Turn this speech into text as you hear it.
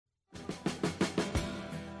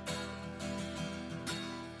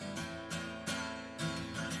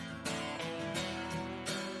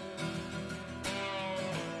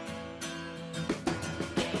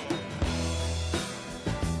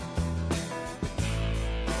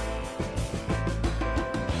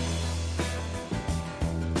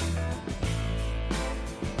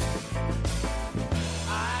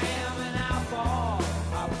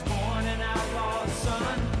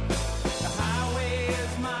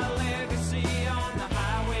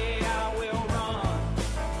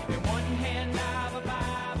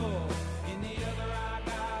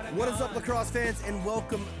lacrosse fans, and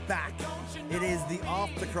welcome back. It is the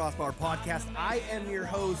Off the Crossbar podcast. I am your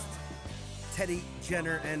host, Teddy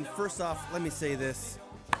Jenner, and first off, let me say this.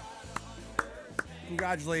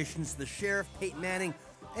 Congratulations to the Sheriff, Peyton Manning,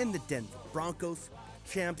 and the Denver Broncos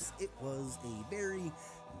champs. It was a very,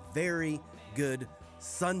 very good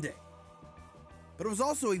Sunday. But it was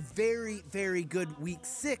also a very, very good week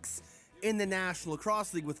 6 in the National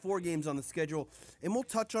Lacrosse League with 4 games on the schedule. And we'll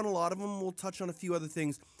touch on a lot of them. We'll touch on a few other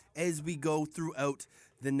things as we go throughout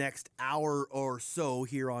the next hour or so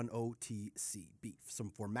here on OTC Beef. Some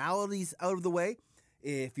formalities out of the way.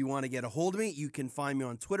 If you want to get a hold of me, you can find me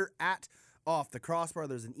on Twitter at Off the Crossbar.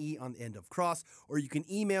 There's an E on the end of cross. Or you can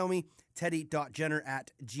email me,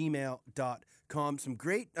 teddy.jenner@gmail.com. Some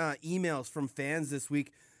great emails from fans this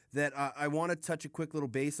week that I want to touch a quick little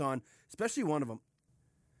base on, especially one of them.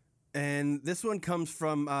 And this one comes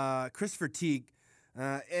from Christopher Teague,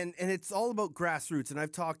 and it's all about grassroots. And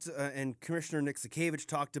I've talked, and Commissioner Nick Sakavich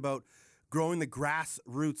talked about growing the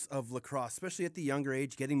grassroots of lacrosse, especially at the younger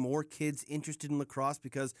age, getting more kids interested in lacrosse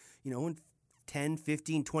because, you know, in 10,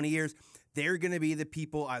 15, 20 years, they're going to be the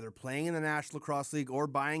people either playing in the National Lacrosse League or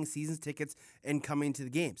buying seasons tickets and coming to the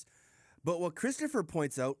games. But what Christopher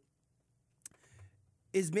points out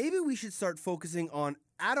is maybe we should start focusing on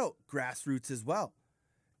adult grassroots as well.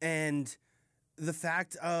 And the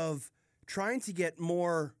fact of trying to get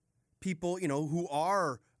more people, you know, who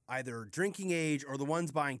are either drinking age or the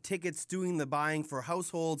ones buying tickets, doing the buying for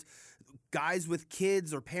households, guys with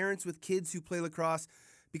kids or parents with kids who play lacrosse,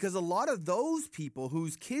 because a lot of those people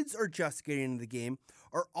whose kids are just getting into the game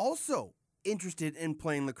are also interested in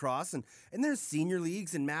playing lacrosse. And there's senior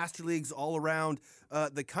leagues and master leagues all around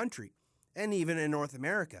the country and even in North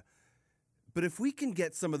America. But if we can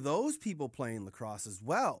get some of those people playing lacrosse as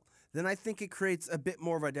well, then I think it creates a bit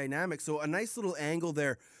more of a dynamic. So a nice little angle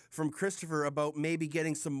there from Christopher about maybe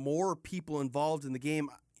getting some more people involved in the game.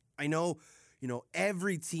 I know, you know,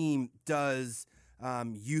 every team does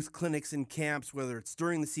youth clinics and camps, whether it's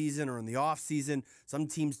during the season or in the off season. Some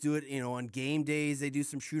teams do it, you know, on game days. They do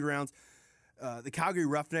some shoot-arounds. The Calgary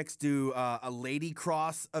Roughnecks do a lady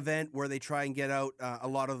cross event where they try and get out a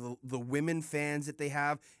lot of the women fans that they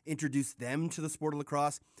have, introduce them to the sport of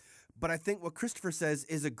lacrosse. But I think what Christopher says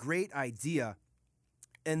is a great idea,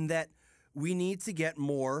 and that we need to get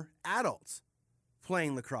more adults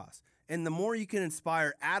playing lacrosse. And the more you can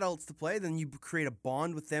inspire adults to play, then you create a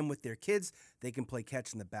bond with them, with their kids. They can play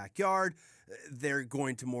catch in the backyard. They're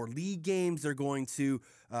going to more league games. They're going to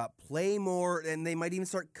play more, and they might even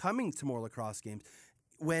start coming to more lacrosse games.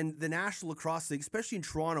 When the National Lacrosse League, especially in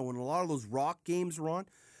Toronto, when a lot of those rock games were on,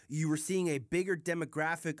 you were seeing a bigger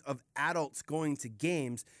demographic of adults going to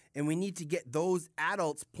games, and we need to get those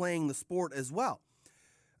adults playing the sport as well.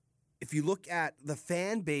 If you look at the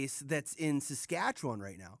fan base that's in Saskatchewan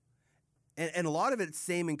right now, and a lot of it's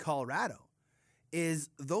same in Colorado, is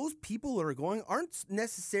those people that are going aren't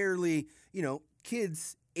necessarily, you know,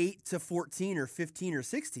 kids 8 to 14 or 15 or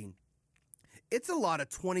 16. It's a lot of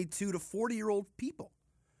 22 to 40-year-old people.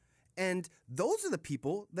 And those are the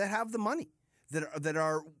people that have the money, that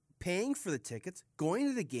are paying for the tickets, going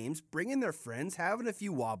to the games, bringing their friends, having a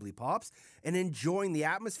few wobbly pops, and enjoying the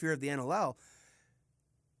atmosphere of the NLL.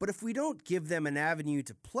 But if we don't give them an avenue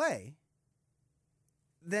to play,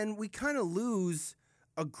 then we kind of lose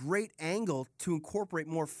a great angle to incorporate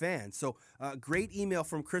more fans. So great email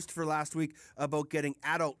from Christopher last week about getting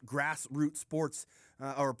adult grassroots sports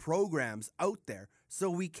or programs out there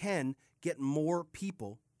so we can get more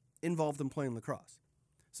people involved in playing lacrosse.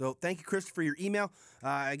 So thank you, Christopher, for your email.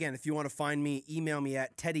 Again, if you want to find me, email me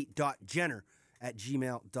at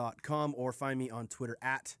teddy.jenner@gmail.com or find me on Twitter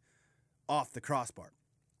at Off the Crossbar.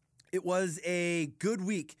 It was a good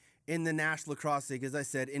week in the National Lacrosse League. As I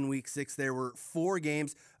said, in week 6, there were 4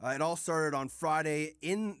 games. It all started on Friday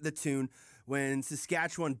in the Toon when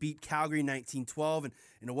Saskatchewan beat Calgary 19-12.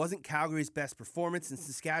 And it wasn't Calgary's best performance, and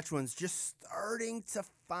Saskatchewan's just starting to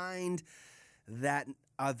find that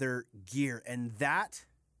other gear. And that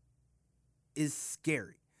is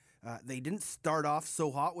scary. They didn't start off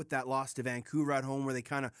so hot with that loss to Vancouver at home where they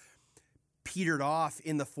kind of petered off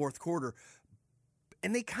in the fourth quarter.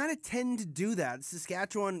 And they kind of tend to do that.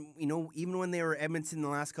 Saskatchewan, you know, even when they were Edmonton in the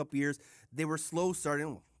last couple of years, they were slow starting.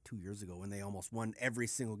 Well, 2 years ago when they almost won every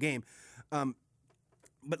single game.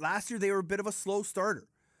 But last year they were a bit of a slow starter.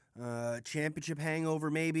 Championship hangover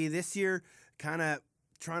maybe. This year, kind of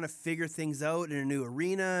trying to figure things out in a new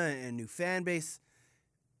arena and new fan base.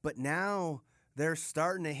 But now they're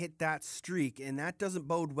starting to hit that streak, and that doesn't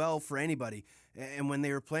bode well for anybody. And when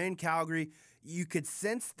they were playing Calgary, you could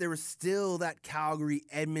sense there was still that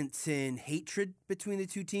Calgary-Edmonton hatred between the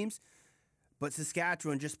two teams. But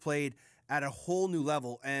Saskatchewan just played at a whole new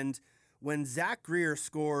level. And when Zach Greer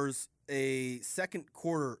scores a second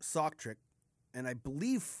quarter sock trick, and I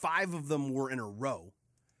believe 5 of them were in a row,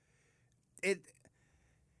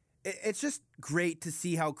 it's just great to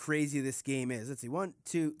see how crazy this game is. Let's see, 1,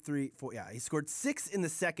 2, 3, 4. Yeah, he scored 6 in the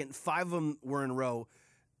second. 5 of them were in a row.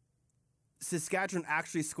 Saskatchewan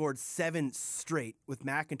actually scored 7 straight, with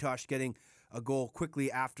McIntosh getting a goal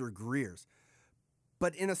quickly after Greer's.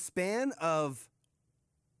 But in a span of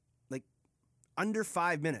like under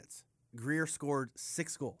 5 minutes, Greer scored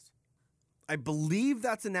 6 goals. I believe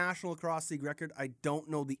that's a National Lacrosse League record. I don't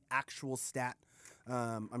know the actual stat.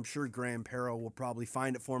 I'm sure Graham Perro will probably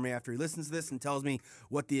find it for me after he listens to this and tells me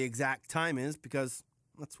what the exact time is, because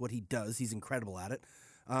that's what he does. He's incredible at it.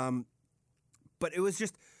 But it was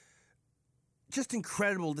just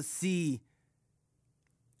incredible to see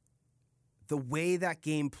the way that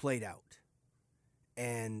game played out.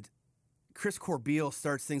 And Chris Corbeil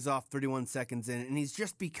starts things off 31 seconds in, and he's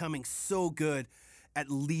just becoming so good at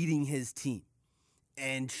leading his team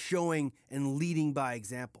and showing and leading by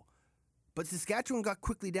example. But Saskatchewan got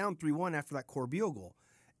quickly down 3-1 after that Corbeil goal.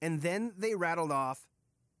 And then they rattled off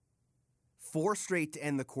 4 straight to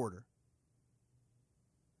end the quarter.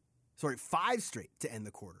 5 straight to end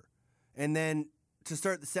the quarter. And then to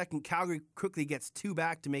start the second, Calgary quickly gets 2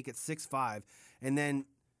 back to make it 6-5. And then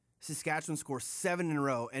Saskatchewan scores 7 in a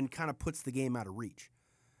row and kind of puts the game out of reach.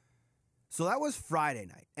 So that was Friday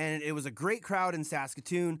night. And it was a great crowd in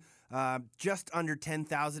Saskatoon, just under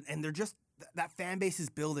 10,000. And they're just, that fan base is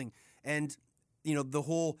building. And, you know, the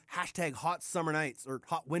whole hashtag hot summer nights or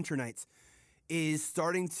hot winter nights is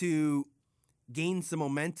starting to gain some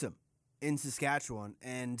momentum in Saskatchewan.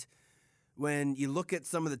 And when you look at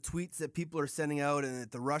some of the tweets that people are sending out and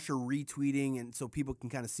that the Rush are retweeting, and so people can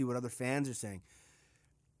kind of see what other fans are saying,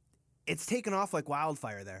 it's taken off like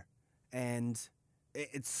wildfire there. And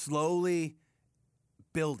it's slowly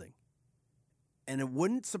building. And it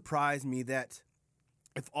wouldn't surprise me that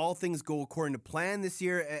if all things go according to plan this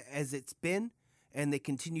year, as it's been, and they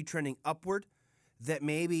continue trending upward, that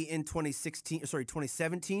maybe in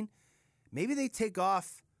 2017, maybe they take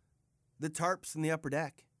off the tarps in the upper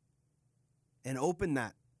deck and open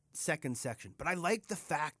that second section. But I like the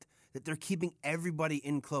fact that they're keeping everybody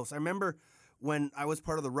in close. I remember when I was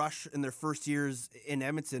part of the Rush in their first years in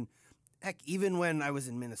Edmonton, heck, even when I was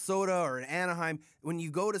in Minnesota or in Anaheim, when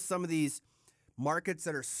you go to some of these markets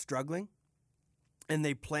that are struggling and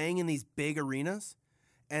they're playing in these big arenas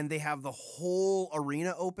and they have the whole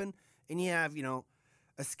arena open and you have, you know,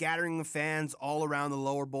 a scattering of fans all around the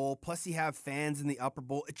lower bowl, plus you have fans in the upper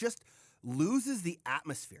bowl, it just loses the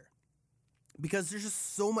atmosphere because there's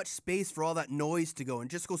just so much space for all that noise to go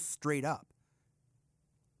and just go straight up.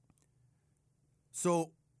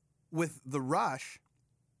 So with the Rush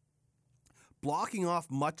blocking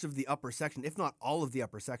off much of the upper section, if not all of the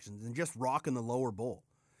upper sections, and just rocking the lower bowl,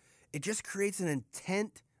 it just creates an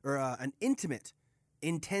intimate,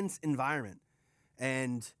 intense environment.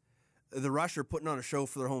 And the Rush are putting on a show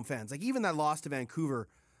for their home fans. Like even that loss to Vancouver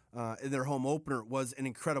in their home opener was an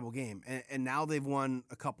incredible game. And now they've won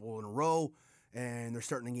a couple in a row, and they're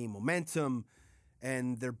starting to gain momentum,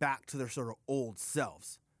 and they're back to their sort of old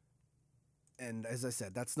selves. And as I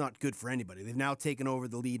said, that's not good for anybody. They've now taken over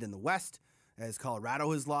the lead in the West, as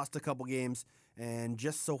Colorado has lost a couple games, and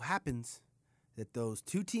just so happens that those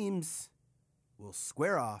two teams will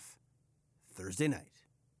square off Thursday night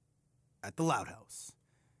at the Loud House,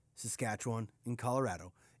 Saskatchewan and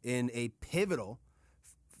Colorado, in a pivotal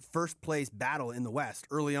first place battle in the West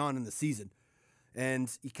early on in the season.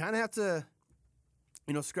 And you kind of have to,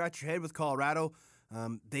 you know, scratch your head with Colorado.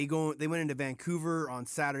 They went into Vancouver on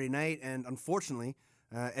Saturday night, and unfortunately,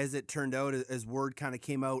 as it turned out, as word kind of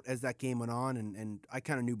came out as that game went on, and I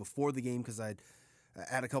kind of knew before the game because I'd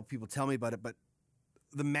had a couple people tell me about it, but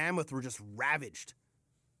the Mammoth were just ravaged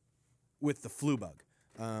with the flu bug.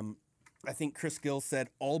 I think Chris Gill said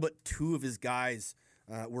all but 2 of his guys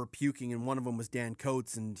were puking, and one of them was Dan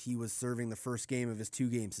Coates, and he was serving the first game of his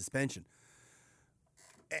 2-game suspension.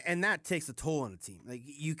 And that takes a toll on a team. Like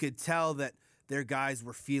you could tell that their guys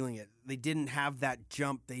were feeling it. They didn't have that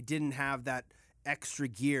jump. They didn't have that extra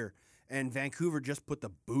gear, and Vancouver just put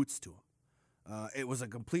the boots to them. It was a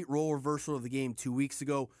complete role reversal of the game 2 weeks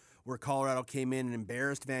ago, where Colorado came in and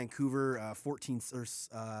embarrassed Vancouver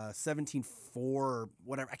 17-4 or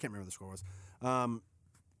whatever. I can't remember what the score was.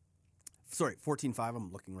 14-5.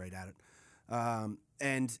 I'm looking right at it.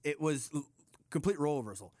 And it was complete role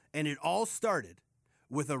reversal. And it all started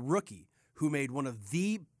with a rookie who made one of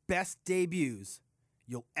the best debuts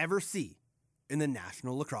you'll ever see in the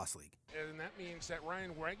National Lacrosse League. And that means that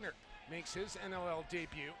Ryan Wagner makes his NLL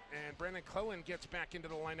debut, and Brendan Clellan gets back into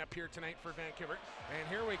the lineup here tonight for Vancouver. And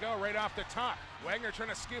here we go, right off the top. Wagner trying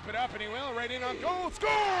to scoop it up, and he will, right in on goal.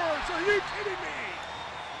 Scores! Are you kidding me?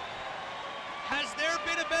 Has there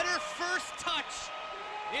been a better first touch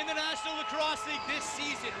in the National Lacrosse League this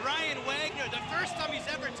season? Ryan Wagner, the first time he's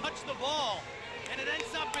ever touched the ball, and it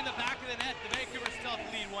ends up in the back of the net. The Vancouver Stealth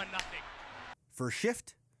lead 1-0. First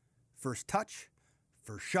shift, first touch,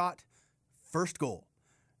 first shot, first goal.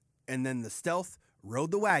 And then the Stealth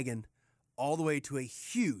rode the wagon all the way to a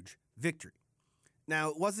huge victory. Now,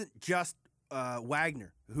 it wasn't just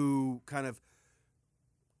Wagner who kind of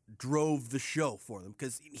drove the show for them,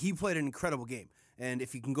 because he played an incredible game. And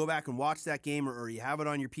if you can go back and watch that game, or you have it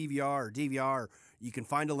on your PVR or DVR, or you can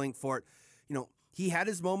find a link for it, you know, he had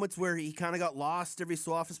his moments where he kind of got lost every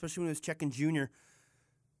so often, especially when he was checking junior.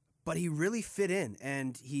 But he really fit in,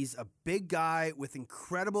 and he's a big guy with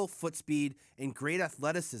incredible foot speed and great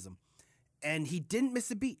athleticism. And he didn't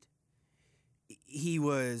miss a beat. He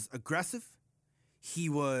was aggressive. He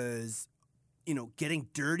was, getting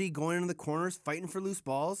dirty, going into the corners, fighting for loose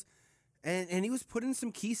balls. And he was put in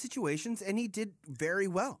some key situations, and he did very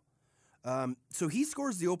well. So he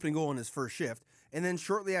scores the opening goal in his first shift. And then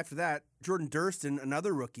shortly after that, Jordan Durston,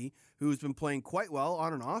 another rookie who's been playing quite well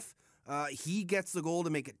on and off, he gets the goal to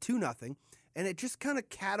make it 2-0, and it just kind of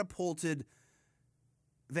catapulted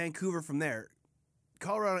Vancouver from there.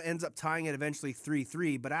 Colorado ends up tying it eventually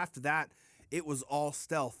 3-3, but after that, it was all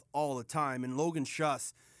Stealth all the time, and Logan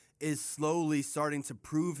Schuss is slowly starting to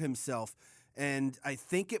prove himself, and I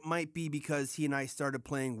think it might be because he and I started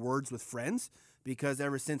playing Words with Friends, because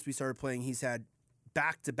ever since we started playing, he's had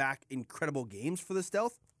back-to-back incredible games for the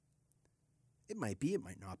Stealth. It might be, it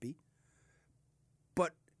might not be.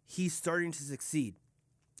 But he's starting to succeed.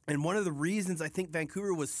 And one of the reasons I think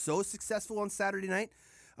Vancouver was so successful on Saturday night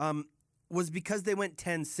was because they went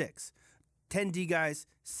 10-6. 10 D guys,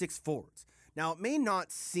 6 forwards. Now, it may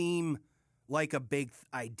not seem like a big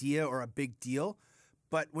idea or a big deal,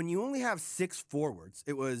 but when you only have 6 forwards,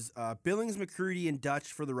 it was Billings, McCurdy, and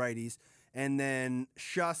Dutch for the righties, and then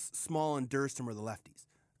Schuss, Small, and Durston were the lefties.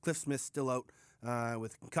 Cliff Smith's still out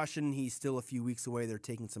with concussion. He's still a few weeks away. They're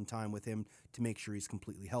taking some time with him to make sure he's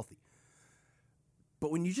completely healthy.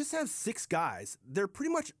 But when you just have 6 guys, they're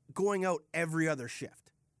pretty much going out every other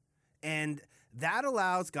shift. And that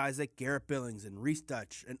allows guys like Garrett Billings and Reese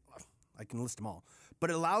Dutch, and I can list them all, but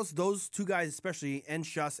it allows those 2 guys especially, and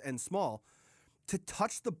Schuss and Small, to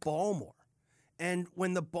touch the ball more. And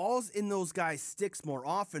when the ball's in those guys' sticks more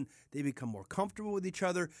often, they become more comfortable with each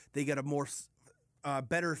other. They get a more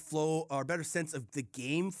better flow, or better sense of the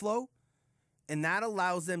game flow, and that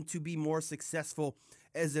allows them to be more successful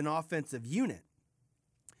as an offensive unit.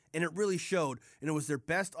 And it really showed, and it was their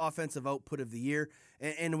best offensive output of the year,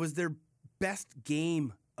 and it was their best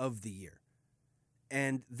game of the year.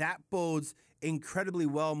 And that bodes incredibly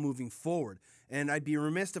well moving forward. And I'd be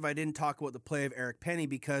remiss if I didn't talk about the play of Eric Penny,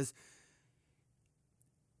 because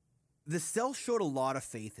the Stealth showed a lot of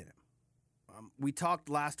faith in him. We talked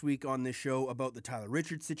last week on this show about the Tyler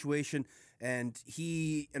Richards situation, and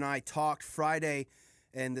he and I talked Friday,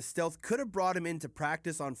 and the Stealth could have brought him into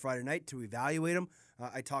practice on Friday night to evaluate him.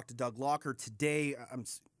 I talked to Doug Locker today.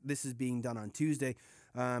 This is being done on Tuesday.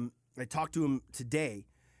 I talked to him today,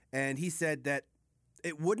 and he said that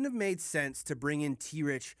it wouldn't have made sense to bring in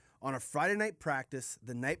T-Rich on a Friday night practice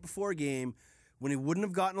the night before a game when he wouldn't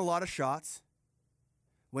have gotten a lot of shots,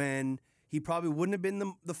 when he probably wouldn't have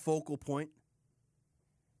been the focal point,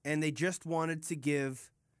 and they just wanted to give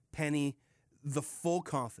Penny the full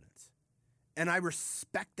confidence. And I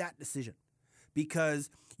respect that decision, because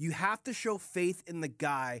you have to show faith in the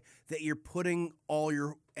guy that you're putting all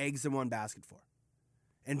your eggs in one basket for.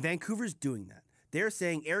 And Vancouver's doing that. They're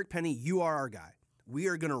saying, Eric Penny, you are our guy. We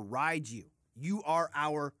are going to ride you. You are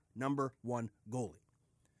our number 1 goalie.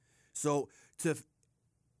 So to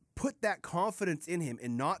put that confidence in him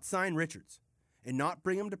and not sign Richards and not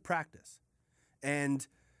bring him to practice and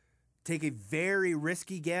take a very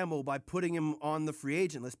risky gamble by putting him on the free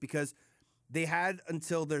agent list, because they had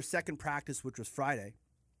until their second practice, which was Friday.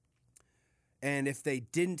 And if they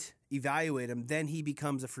didn't evaluate him, then he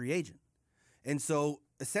becomes a free agent. And so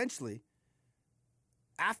essentially,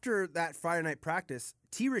 after that Friday night practice,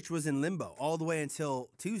 T-Rich was in limbo all the way until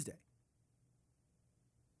Tuesday.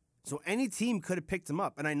 So any team could have picked him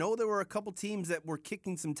up. And I know there were a couple teams that were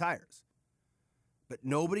kicking some tires, but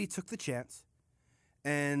nobody took the chance.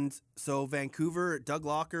 And so Vancouver, Doug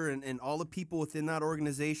Locker, and all the people within that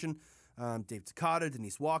organization, Dave Takata,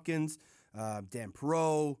 Denise Watkins, Dan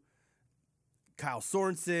Perreault, Kyle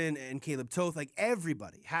Sorensen, and Caleb Toth, like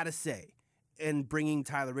everybody had a say in bringing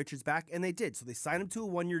Tyler Richards back, and they did. So they signed him to a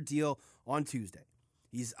 1-year deal on Tuesday.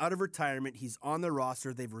 He's out of retirement. He's on the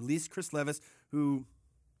roster. They've released Chris Levis, who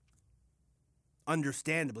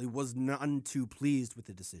understandably was none too pleased with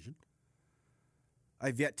the decision.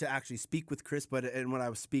 I've yet to actually speak with Chris, and when I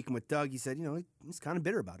was speaking with Doug, he said, he's kind of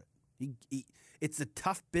bitter about it. It's a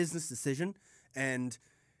tough business decision, and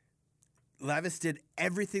Levis did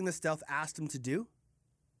everything the Stealth asked him to do,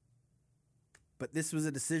 but this was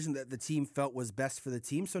a decision that the team felt was best for the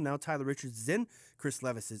team. So now Tyler Richards is in, Chris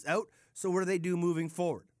Levis is out. So what do they do moving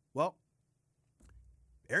forward? Well,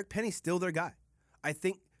 Eric Penny's still their guy. I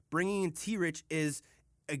think bringing in T-Rich is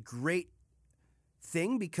a great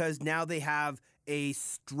thing because now they have a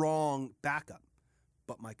strong backup.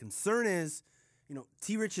 But my concern is,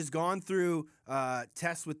 T-Rich has gone through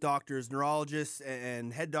tests with doctors, neurologists,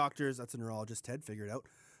 and head doctors. That's a neurologist, Ted, figure it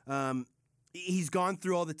out. He's gone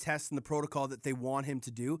through all the tests and the protocol that they want him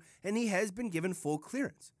to do, and he has been given full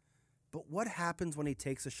clearance. But what happens when he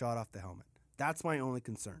takes a shot off the helmet? That's my only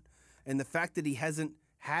concern. And the fact that he hasn't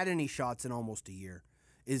had any shots in almost a year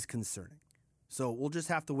is concerning. So we'll just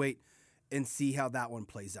have to wait and see how that one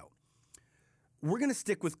plays out. We're going to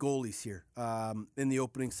stick with goalies here in the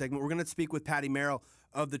opening segment. We're going to speak with Patty Merrill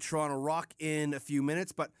of the Toronto Rock in a few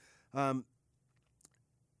minutes, but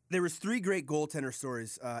there was 3 great goaltender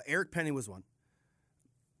stories. Eric Penny was one.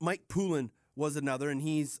 Mike Poulin was another, and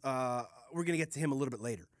we're going to get to him a little bit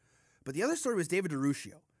later. But the other story was David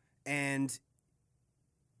DeRuscio, and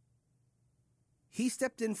he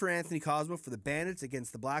stepped in for Anthony Cosmo for the Bandits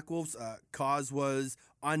against the Black Wolves. Cos was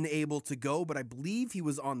unable to go, but I believe he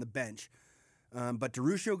was on the bench. But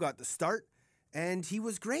DeRuscio got the start, and he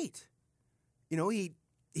was great.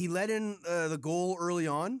 He let in the goal early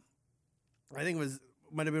on. I think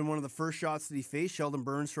might have been one of the first shots that he faced. Sheldon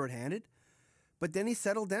Burns shorthanded. But then he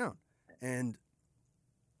settled down, and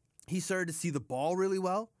he started to see the ball really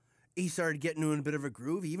well. He started getting into a bit of a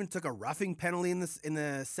groove. He even took a roughing penalty in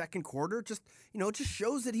the second quarter. It just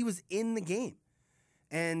shows that he was in the game.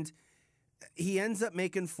 And he ends up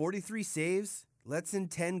making 43 saves, lets in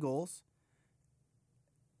 10 goals,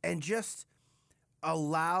 and just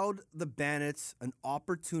allowed the Bandits an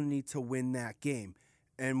opportunity to win that game.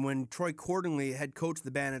 And when Troy Cordingley, head coach of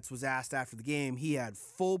the Bandits, was asked after the game, he had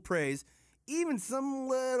full praise, even some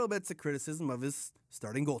little bits of criticism of his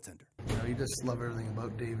starting goaltender. You just love everything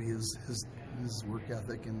about Davey, his work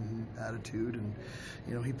ethic and attitude,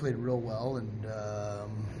 and he played real well, and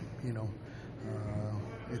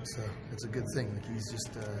it's a good thing. Like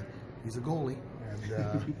he's a goalie,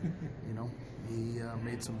 and he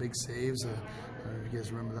made some big saves. If you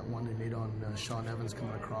guys remember that one he made on Sean Evans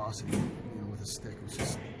coming across, and with his stick, it was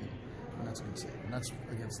just and that's a good save, and that's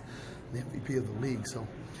against the MVP of the league. So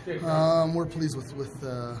we're pleased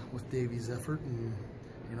with Davey's effort, and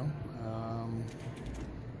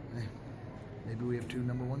hey, maybe we have 2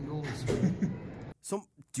 number 1 goalies. So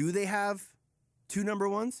do they have 2 number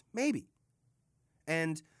 1s? Maybe.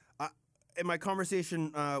 And in my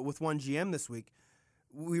conversation with one GM this week,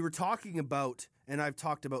 we were talking about, and I've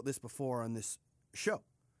talked about this before on this show,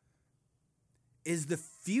 is the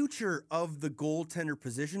future of the goaltender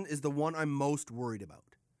position is the one I'm most worried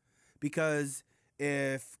about. Because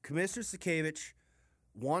if Commissioner Sakevich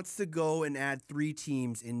wants to go and add 3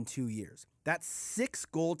 teams in 2 years, that's 6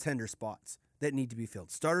 goaltender spots that need to be filled,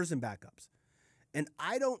 starters and backups. And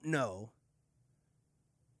I don't know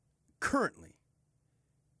currently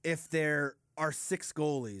if there are 6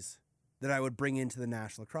 goalies that I would bring into the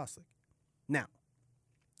National Lacrosse League. Now,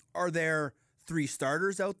 are there 3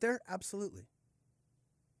 starters out there? Absolutely.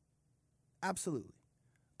 Absolutely.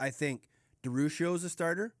 I think DeRuscio is a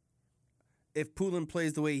starter. If Poulin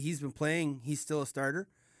plays the way he's been playing, he's still a starter.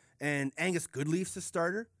 And Angus Goodleaf's a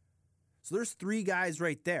starter. So there's 3 guys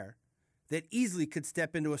right there that easily could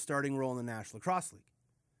step into a starting role in the National Lacrosse League.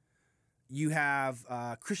 You have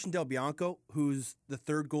Christian Del Bianco, who's the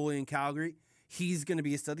 3rd goalie in Calgary. He's going to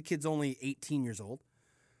be a stud. The kid's only 18 years old.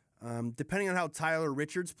 Depending on how Tyler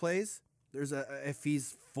Richards plays, if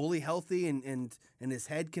he's fully healthy and his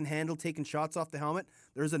head can handle taking shots off the helmet,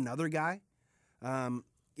 there's another guy.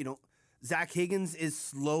 Zach Higgins is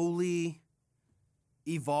slowly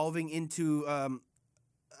evolving into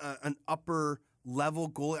an upper level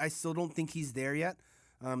goalie. I still don't think he's there yet.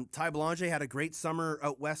 Ty Belanger had a great summer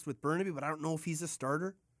out west with Burnaby, but I don't know if he's a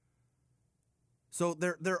starter. So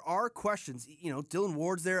there are questions. Dylan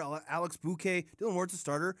Ward's there, Alex Bouquet. Dylan Ward's a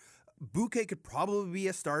starter. Bouquet could probably be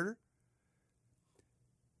a starter.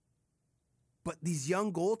 But these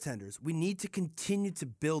young goaltenders, we need to continue to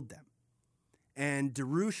build them. And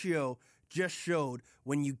DeRuscio just showed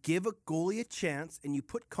when you give a goalie a chance and you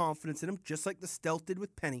put confidence in him, just like the Stealth did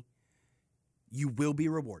with Penny, you will be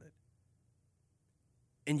rewarded.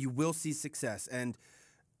 And you will see success. And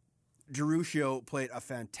Jerusho played a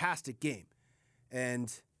fantastic game.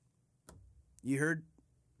 And you heard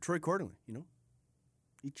Troy Cordingley,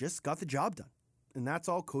 he just got the job done. And that's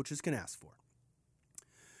all coaches can ask for.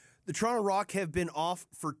 The Toronto Rock have been off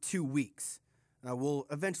for 2 weeks. Will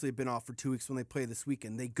eventually have been off for 2 weeks when they play this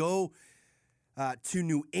weekend. They go to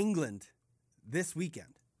New England this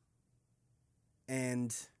weekend.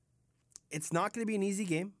 And it's not going to be an easy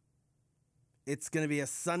game. It's going to be a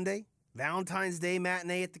Sunday, Valentine's Day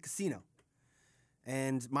matinee at the casino.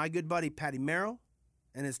 And my good buddy Patty Merrill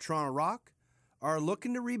and his Toronto Rock are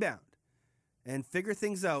looking to rebound and figure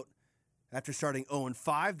things out. After starting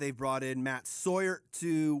 0-5, they've brought in Matt Sawyer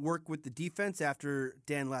to work with the defense after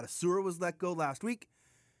Dan Ladouceur was let go last week.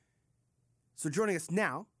 So joining us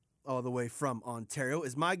now, all the way from Ontario,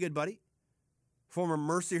 is my good buddy, former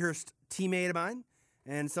Mercyhurst teammate of mine,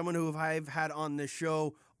 and someone who I've had on this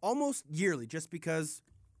show almost yearly just because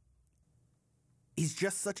he's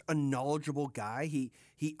just such a knowledgeable guy. He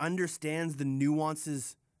understands the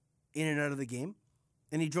nuances in and out of the game.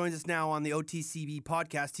 And he joins us now on the OTCB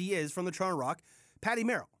podcast. He is from the Toronto Rock, Patty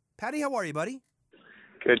Merrill. Patty, how are you, buddy?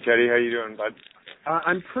 Good, Teddy. How you doing, bud?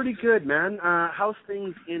 I'm pretty good, man. How's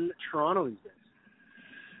things in Toronto these days?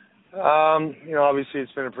 Obviously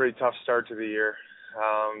it's been a pretty tough start to the year,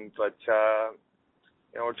 but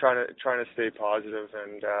we're trying to stay positive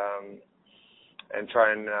and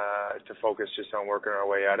trying to focus just on working our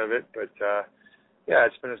way out of it. But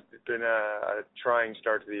it's been a trying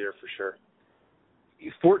start to the year for sure.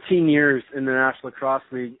 14 years in the National Lacrosse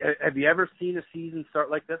League. Have you ever seen a season start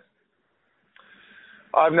like this?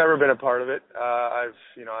 I've never been a part of it. I've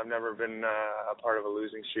never been a part of a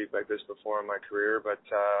losing streak like this before in my career. But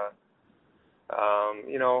I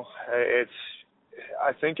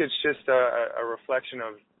think it's just a reflection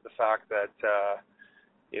of the fact that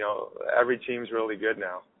every team's really good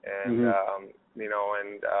now, and you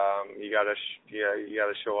gotta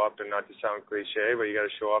show up, and not to sound cliche, but you gotta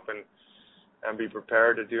show up and be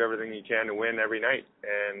prepared to do everything you can to win every night.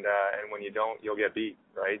 And when you don't, you'll get beat,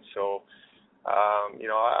 right? So,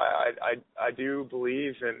 I do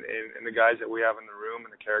believe in the guys that we have in the room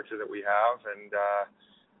and the character that we have. And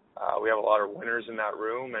we have a lot of winners in that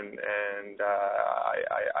room. And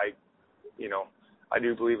I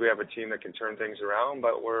do believe we have a team that can turn things around,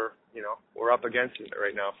 but we're up against it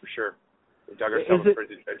right now for sure. We dug ourselves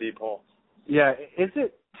a deep hole. Yeah. Is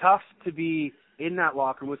it tough to be in that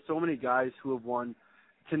locker room with so many guys who have won,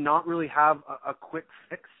 to not really have a quick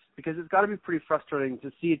fix? Because it's got to be pretty frustrating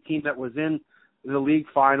to see a team that was in the league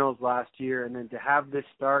finals last year and then to have this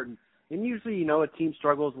start. And usually, a team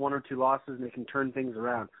struggles 1 or 2 losses and they can turn things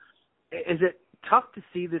around. Is it tough to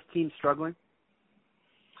see this team struggling?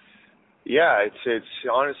 Yeah, it's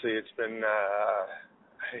honestly, it's been,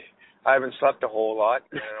 I haven't slept a whole lot.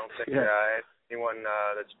 I don't think anyone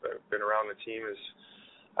that's been around the team is,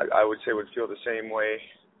 I would say, would feel the same way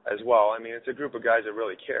as well. I mean, it's a group of guys that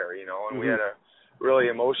really care, and we had a really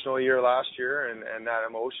emotional year last year, and that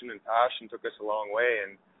emotion and passion took us a long way.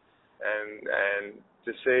 And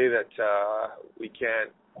to say that we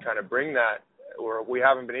can't kind of bring that, or we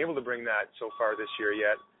haven't been able to bring that so far this year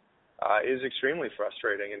yet, is extremely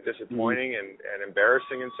frustrating and disappointing and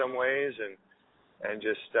embarrassing in some ways. And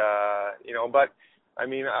just, but I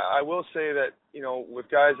mean, I will say that, with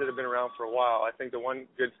guys that have been around for a while, I think the one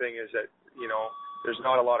good thing is that, there's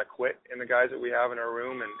not a lot of quit in the guys that we have in our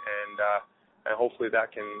room, and hopefully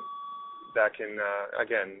that can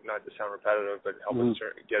again, not to sound repetitive, but help us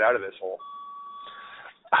get out of this hole.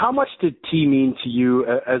 How much did T mean to you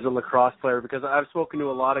as a lacrosse player? Because I've spoken to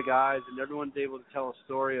a lot of guys, and everyone's able to tell a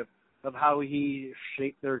story of how he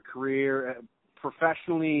shaped their career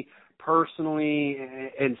professionally, personally,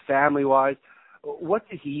 and family-wise. What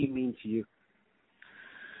did he mean to you?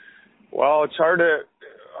 Well, it's hard to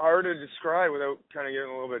describe without kind of getting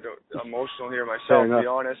a little bit emotional here myself, to be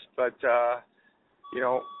honest. But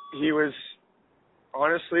he was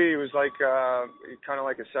like kind of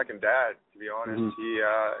like a second dad, to be honest. He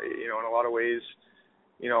in a lot of ways,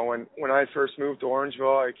 when I first moved to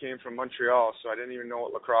Orangeville, I came from Montreal, so I didn't even know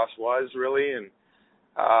what lacrosse was really. And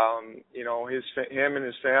him and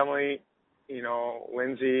his family,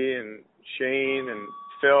 Lindsay and Shane and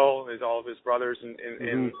Phil, all of his brothers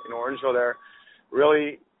in Orangeville there,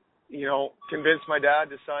 really, convinced my dad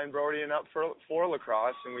to sign Brody and up for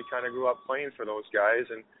lacrosse, and we kind of grew up playing for those guys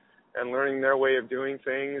and learning their way of doing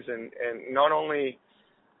things, and not only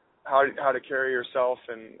how to carry yourself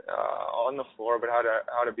and on the floor, but how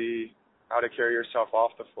to carry yourself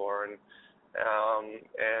off the floor, and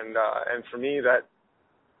for me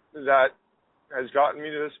that has gotten me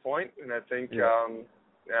to this point, and I think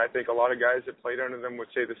I think a lot of guys that played under them would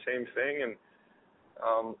say the same thing, and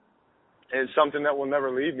it's something that will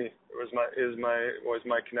never leave me. It was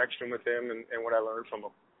my connection with him and what I learned from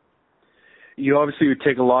him. You obviously would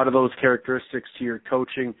take a lot of those characteristics to your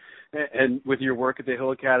coaching and with your work at the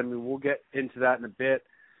Hill Academy. We'll get into that in a bit.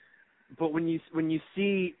 But when you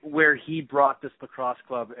see where he brought this lacrosse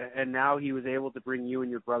club, and now he was able to bring you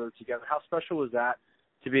and your brother together, how special was that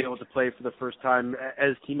to be able to play for the first time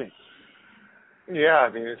as teammates? Yeah,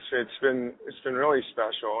 I mean it's been really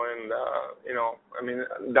special, and I mean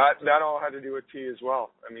that all had to do with T as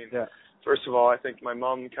well. I mean, First of all, I think my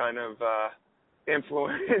mom kind of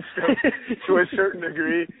influenced him to a certain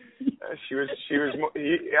degree. I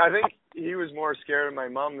think he was more scared of my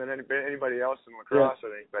mom than anybody else in lacrosse. I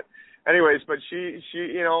think, but she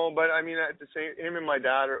but I mean at the same, him and my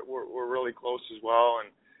dad were really close as well,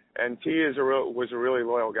 and T was a really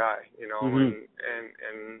loyal guy, and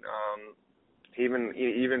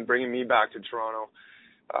even bringing me back to Toronto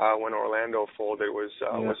when Orlando folded was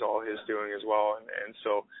all his doing as well, and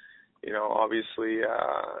so. Obviously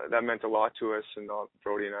that meant a lot to us, and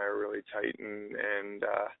Brody and I are really tight, and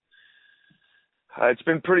it's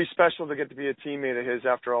been pretty special to get to be a teammate of his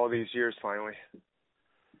after all these years, finally.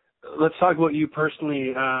 Let's talk about you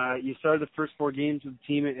personally. You started the first 4 games with the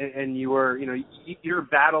team, and you were, you're a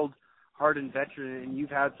battled, hardened veteran, and you've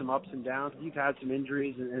had some ups and downs. You've had some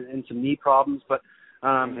injuries and some knee problems, but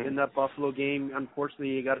in that Buffalo game, unfortunately,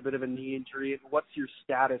 you got a bit of a knee injury. What's your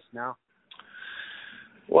status now?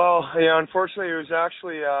 Well, unfortunately, it was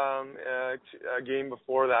actually a game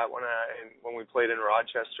before that when we played in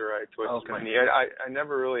Rochester. I twisted my knee. I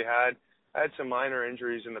never really had. I had some minor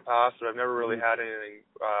injuries in the past, but I've never really had anything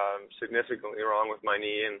significantly wrong with my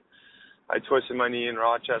knee. And I twisted my knee in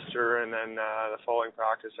Rochester, and then the following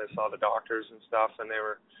practice, I saw the doctors and stuff, and they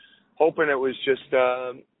were hoping it was just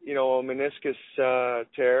a meniscus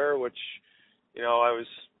tear, which I was.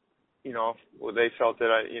 They felt that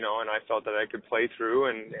and I felt that I could play through,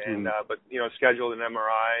 but scheduled an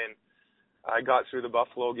MRI, and I got through the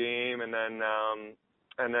Buffalo game, and then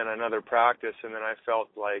another practice, and then I felt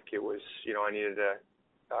like it was, I needed to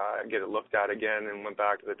get it looked at again, and went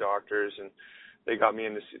back to the doctors, and they got me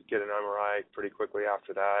in to get an MRI pretty quickly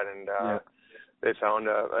after that, and they found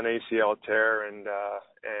an ACL tear, and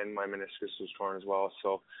my meniscus was torn as well,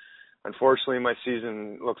 so. Unfortunately, my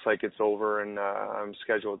season looks like it's over, and I'm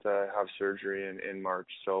scheduled to have surgery in March.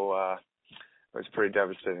 So it was a pretty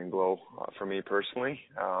devastating blow for me personally.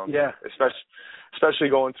 Especially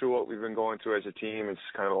going through what we've been going through as a team. It's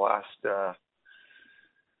kind of the last,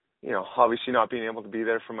 obviously not being able to be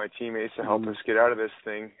there for my teammates to help us get out of this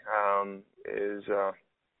thing is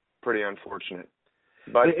pretty unfortunate.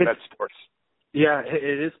 But that's sports. Yeah,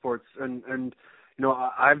 it is sports, and.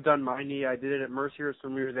 I've done my knee. I did it at Mercyhurst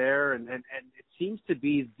when we were there, and it seems to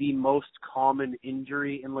be the most common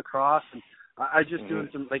injury in lacrosse. And I just doing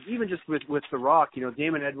some, even just with The Rock,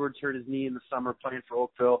 Damon Edwards hurt his knee in the summer playing for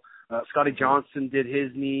Oakville. Scotty Johnson did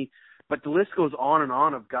his knee. But the list goes on and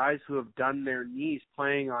on of guys who have done their knees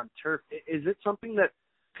playing on turf. Is it something that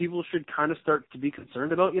people should kind of start to be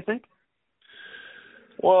concerned about, you think?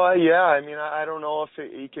 Well, yeah. I mean, I don't know if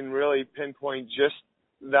you can really pinpoint just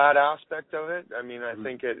that aspect of it. I mean, I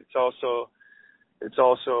think it's also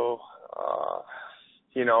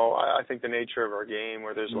I think the nature of our game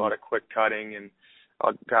where there's a lot of quick cutting, and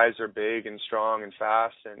guys are big and strong and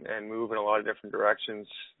fast and move in a lot of different directions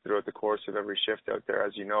throughout the course of every shift out there,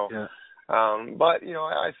 as you know. Yeah. But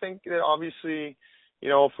I think that obviously,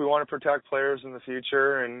 if we want to protect players in the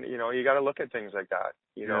future, and you got to look at things like that,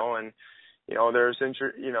 know, and there's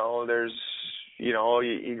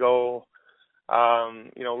you go.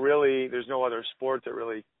 Really, there's no other sport that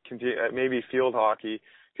really maybe field hockey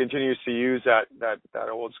continues to use that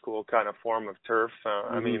old school kind of form of turf.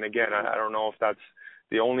 I mean, again, I don't know if that's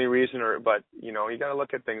the only reason, but you got to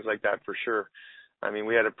look at things like that for sure. I mean,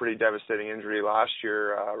 we had a pretty devastating injury last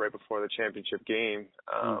year, right before the championship game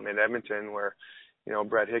in Edmonton, where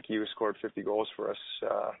Brett Hickey, who scored 50 goals for us,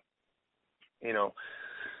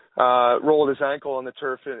 rolled his ankle on the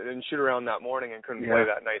turf in shoot-around that morning and couldn't play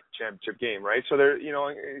that night championship game, right? So there,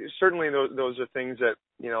 certainly those are things that,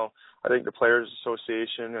 I think the Players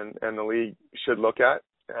Association and the league should look at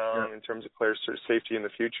in terms of players' safety in the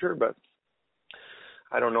future, but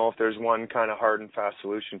I don't know if there's one kind of hard and fast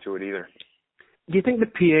solution to it either. Do you think the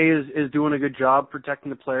PA is doing a good job protecting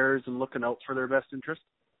the players and looking out for their best interest?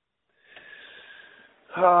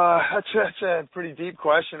 That's a pretty deep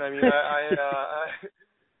question. I mean,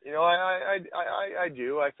 I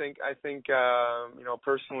do. I think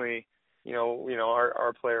personally,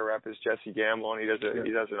 our player rep is Jesse Gamble, and he does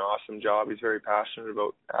an awesome job. He's very passionate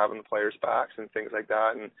about having the players' backs and things like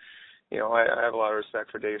that. And I have a lot of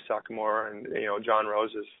respect for Dave Suckamore, and John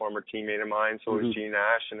Rose is a former teammate of mine. So is Gene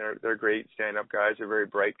Nash, and they're great stand-up guys. They're very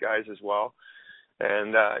bright guys as well.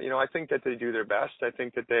 And I think that they do their best. I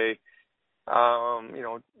think that they,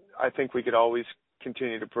 I think we could always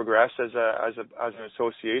continue to progress as an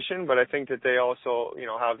association, but I think that they also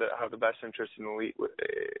have the best interest in the league.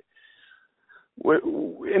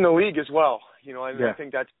 In the league as well, I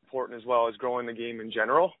think that's important as well as growing the game in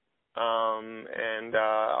general.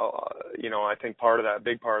 I think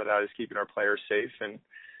big part of that is keeping our players safe, and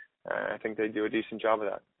I think they do a decent job of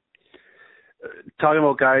that. Talking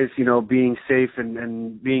about guys, being safe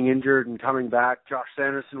and being injured and coming back, Josh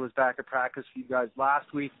Sanderson was back at practice for you guys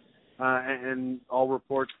last week, and all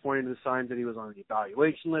reports pointing to the signs that he was on the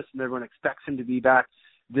evaluation list, and everyone expects him to be back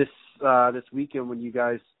this weekend when you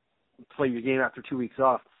guys play your game after 2 weeks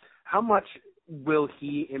off. How much will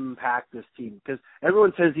he impact this team? Because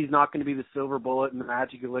everyone says he's not going to be the silver bullet and the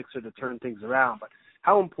magic elixir to turn things around, but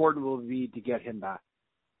how important will it be to get him back?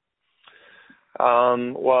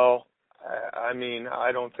 Well, I mean,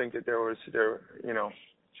 I don't think that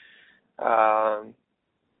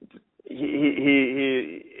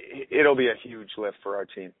it'll be a huge lift for our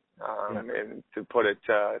team. And to put it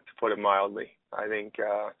mildly, I think,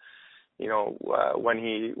 when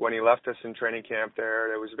he left us in training camp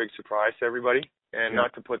there, it was a big surprise to everybody. And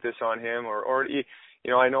not to put this on him or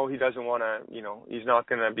I know he doesn't want to, he's not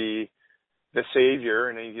going to be the savior,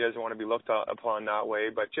 and he doesn't want to be looked upon that way.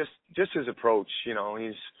 But just his approach,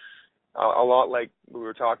 he's a lot like we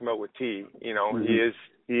were talking about with T. He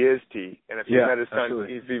is T. And if you met his son,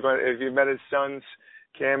 if you met his sons,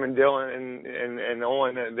 Cam and Dylan and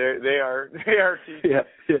Owen, they are T.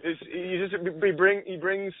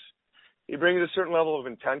 He brings a certain level of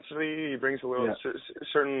intensity. He brings a little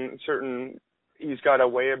certain. He's got a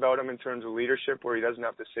way about him in terms of leadership where he doesn't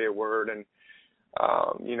have to say a word, and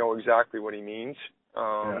you know exactly what he means.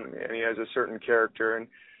 And he has a certain character, and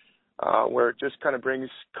where it just kind of brings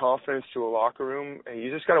confidence to a locker room. And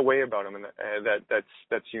he's just got a way about him, and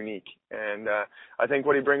that's unique. And I think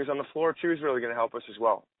what he brings on the floor too is really going to help us as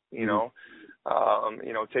well. You know,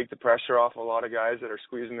 take the pressure off a lot of guys that are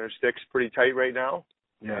squeezing their sticks pretty tight right now.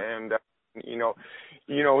 And you know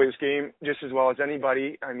his game just as well as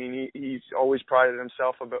anybody. I mean, he's always prided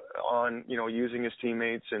himself on using his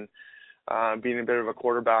teammates and being a bit of a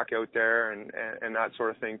quarterback out there and that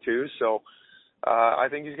sort of thing too. So I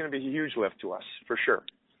think he's going to be a huge lift to us for sure.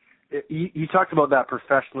 You talked about that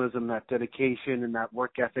professionalism, that dedication, and that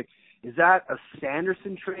work ethic. Is that a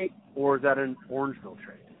Sanderson trait or is that an Orangeville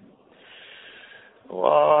trait?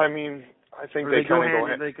 Well, I mean, I think they kind of go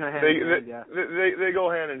hand in hand. They go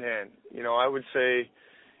hand in hand. I would say,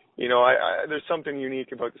 there's something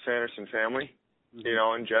unique about the Sanderson family,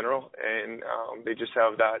 in general, and they just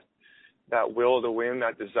have that will to win,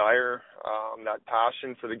 that desire, that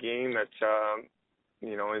passion for the game that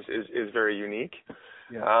is very unique.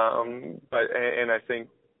 But I think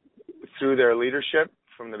through their leadership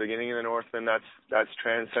from the beginning of the Northland, that's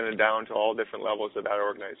transcended down to all different levels of that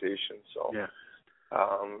organization. So.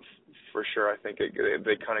 For sure, I think they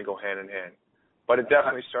kind of go hand in hand, but it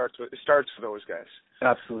definitely starts with those guys.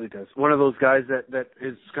 Absolutely does. One of those guys that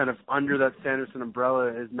is kind of under that Sanderson umbrella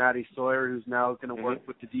is Matty Sawyer, who's now going to work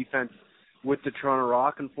with the defense with the Toronto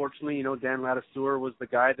Rock. Unfortunately, Dan Ladouceur was the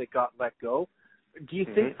guy that got let go. Do you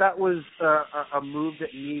think that was a move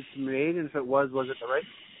that needs to be made? And if it was it the right?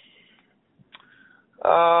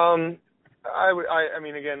 I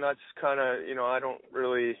mean, again, that's kind of I don't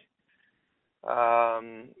really.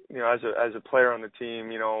 As a player on the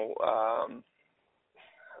team,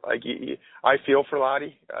 I feel for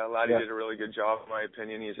Laddie. Laddie did a really good job, in my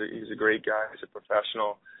opinion. He's a great guy. He's a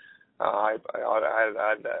professional. I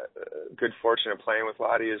had a good fortune of playing with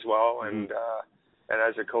Laddie as well, and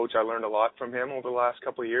as a coach, I learned a lot from him over the last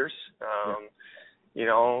couple of years.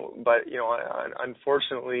 But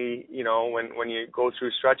unfortunately, when you go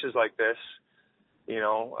through stretches like this,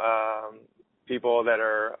 people that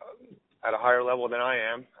are at a higher level than I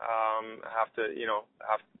am, have to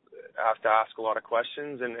ask a lot of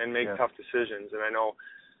questions and make tough decisions. And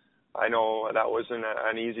I know that wasn't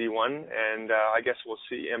an easy one. And I guess we'll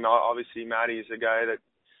see. And obviously, Matty's a guy that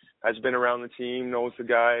has been around the team, knows the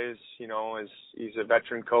guys. He's a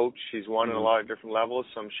veteran coach. He's won at a lot of different levels.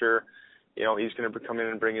 So I'm sure, he's going to come in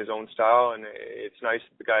and bring his own style. And it's nice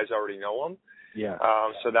that the guys already know him.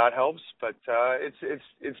 So that helps. But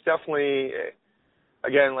it's definitely.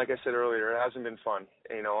 Again, like I said earlier, it hasn't been fun,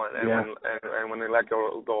 and when they let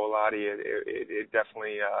go of Laddie, it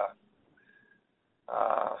definitely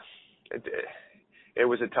it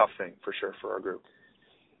was a tough thing for sure for our group.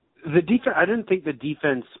 The defense, I didn't think the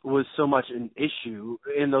defense was so much an issue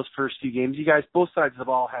in those first few games. You guys, both sides of the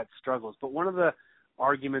ball had struggles, but one of the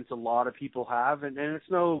arguments a lot of people have, and it's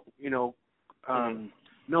no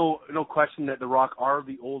question that the Rock are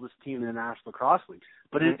the oldest team in the National Lacrosse League.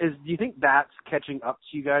 But do you think that's catching up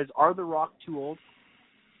to you guys? Are the Rock too old?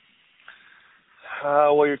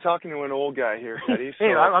 Well, you're talking to an old guy here, Teddy. So.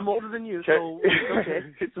 Hey, I'm older than you, so it's okay.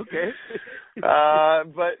 It's okay.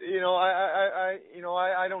 But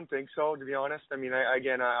I don't think so, to be honest. I mean,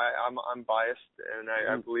 I'm biased, and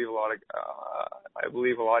I believe a lot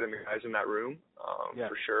in the guys in that room,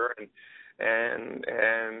 for sure. And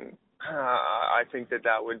I think that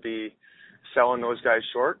would be selling those guys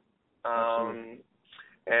short.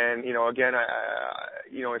 And, again,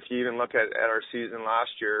 if you even look at our season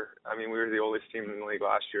last year, I mean, we were the oldest team in the league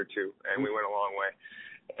last year, too, and we went a long way.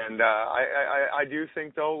 And I do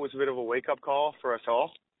think, though, it was a bit of a wake-up call for us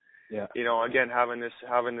all. Yeah. Again, having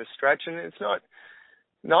this stretch, and it's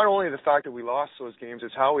not only the fact that we lost those games,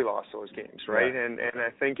 it's how we lost those games, right? Yeah. And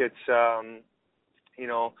I think it's,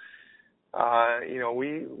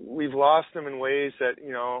 we've lost them in ways that,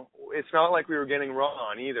 it's not like we were getting run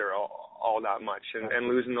on either all that much and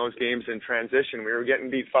losing those games in transition. We were getting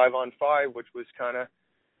beat 5-on-5, which was kind of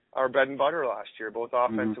our bread and butter last year, both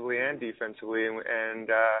offensively and defensively, and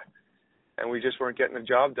we just weren't getting the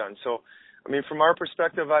job done. So, I mean, from our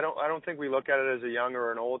perspective, I don't think we look at it as a young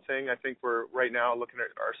or an old thing. I think we're right now looking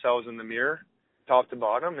at ourselves in the mirror, top to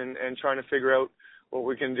bottom, and trying to figure out what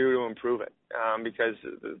we can do to improve it. Because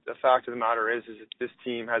the fact of the matter is that this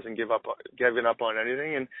team hasn't given up on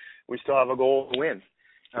anything, and we still have a goal to win.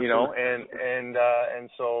 Absolutely. And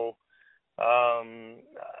so,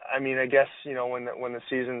 I mean, I guess, when the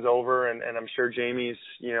season's over, and I'm sure Jamie's,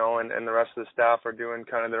 and the rest of the staff are doing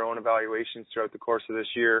kind of their own evaluations throughout the course of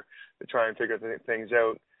this year to try and figure things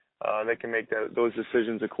out, they can make those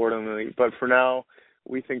decisions accordingly. But for now,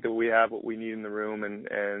 we think that we have what we need in the room, and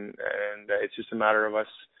it's just a matter of us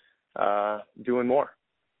doing more.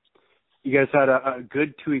 You guys had a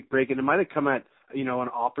good 2-week break, and it might have come at, an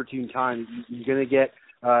opportune time. You're going to get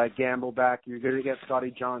Gamble back. You're going to get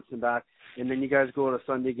Scotty Johnson back, and then you guys go to a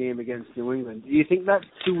Sunday game against New England. Do you think that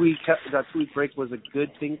 2-week break was a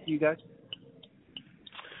good thing for you guys?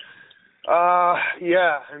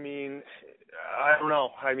 Yeah. I mean, I don't know.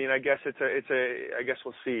 I mean, I guess I guess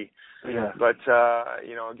we'll see. Yeah. But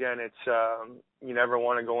again, it's you never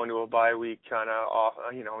want to go into a bye week kind of off,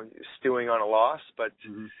 stewing on a loss. But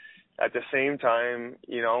at the same time,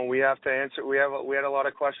 we have to answer. We had a lot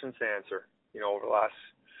of questions to answer, over the last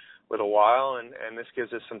little while, and this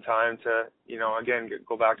gives us some time to, again,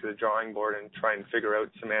 go back to the drawing board and try and figure out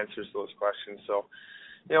some answers to those questions. So,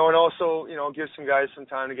 and also, give some guys some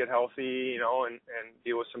time to get healthy, and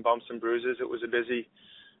deal with some bumps and bruises. It was a busy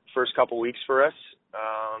first couple weeks for us,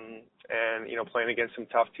 and, playing against some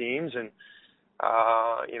tough teams, and,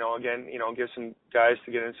 again, give some guys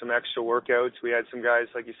to get in some extra workouts. We had some guys,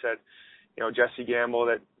 like you said, Jesse Gamble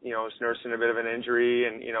that, is nursing a bit of an injury,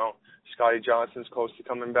 and, Scotty Johnson's close to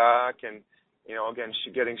coming back, and, again,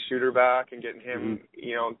 getting Shooter back and getting him,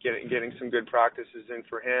 getting some good practices in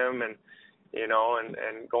for him, and,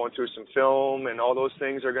 and going through some film, and all those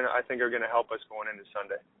things are going to help us going into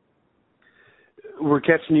Sunday. We're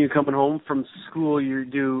catching you coming home from school. You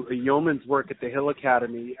do a yeoman's work at the Hill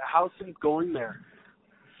Academy. How's things going there?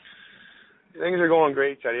 Things are going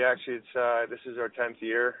great, Teddy. Actually, this is our 10th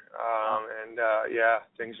year, and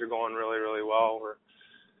things are going really, really well.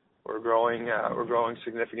 We're growing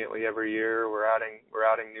significantly every year. We're adding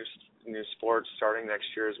new sports starting next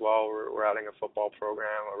year as well. We're adding a football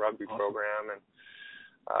program, a rugby program,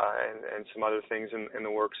 and some other things in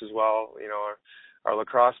the works as well. Our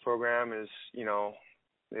lacrosse program is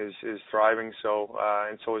thriving. So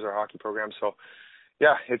and so is our hockey program. So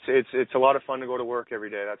yeah, it's a lot of fun to go to work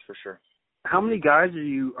every day. That's for sure. How many guys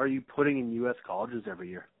are you putting in U.S. colleges every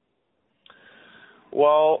year?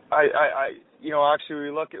 Well, actually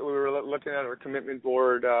we were looking at our commitment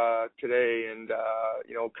board today, and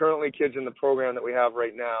currently kids in the program that we have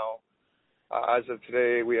right now, as of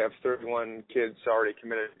today, we have 31 kids already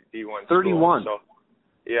committed to D1. 31. So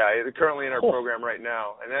yeah, currently in our program right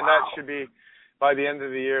now, and then that should be by the end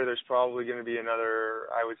of the year. There's probably going to be another,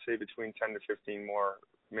 I would say, between 10 to 15 more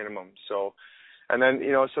minimum. So. And then,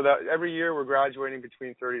 so that every year we're graduating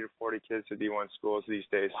between 30 to 40 kids to D1 schools these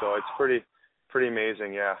days. So it's pretty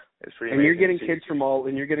amazing. Yeah, it's pretty. And amazing you're getting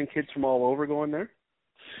kids from all over going there?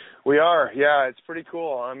 We are. Yeah, it's pretty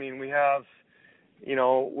cool. I mean, we have,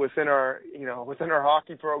 within our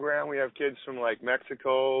hockey program, we have kids from like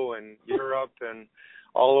Mexico and Europe and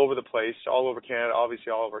all over the place, all over Canada,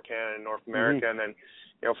 obviously all over Canada and North America, and then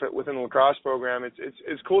within the lacrosse program,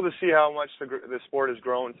 it's cool to see how much the sport has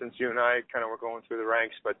grown since you and I kind of were going through the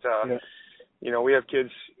ranks. But we have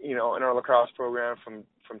kids in our lacrosse program from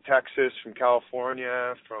Texas, from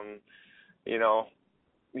California, from the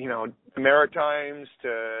Maritimes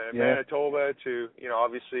to Manitoba to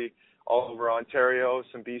obviously all over Ontario,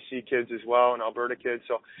 some BC kids as well, and Alberta kids.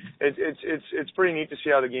 So it's pretty neat to see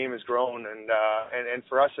how the game has grown, and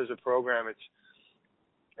for us as a program,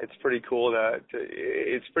 it's pretty cool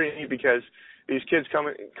it's pretty neat because these kids come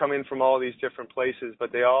in from all these different places,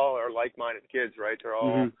 but they all are like-minded kids, right?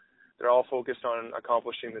 They're all focused on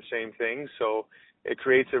accomplishing the same thing. So it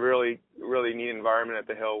creates a really, really neat environment at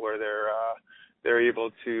the Hill where they're able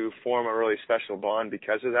to form a really special bond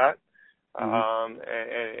because of that. And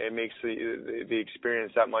it makes the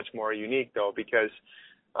experience that much more unique, though, because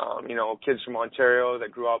kids from Ontario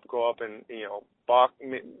that grow up in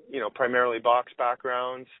primarily box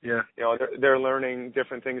backgrounds. They're learning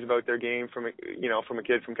different things about their game from a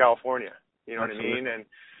kid from California. You know Absolutely. what I mean?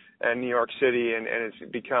 And New York City, and it's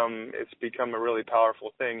become a really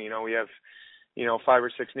powerful thing. We have 5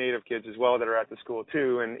 or 6 native kids as well that are at the school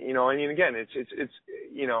too, and again, it's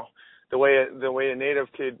the way a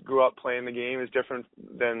native kid grew up playing the game is different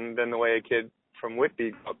than the way a kid from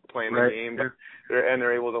Whitby grew up playing the game, but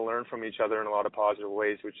they're able to learn from each other in a lot of positive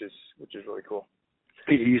ways, which is really cool.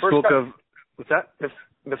 You spoke of what's that?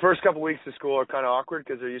 The first couple of weeks of school are kind of awkward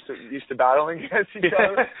because they're used to battling against each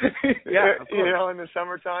other. In the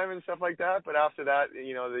summertime and stuff like that. But after that,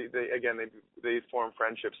 they form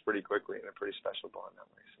friendships pretty quickly and a pretty special bond that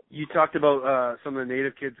way. So. You talked about some of the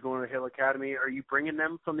native kids going to Hill Academy. Are you bringing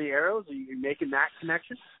them from the Arrows? Are you making that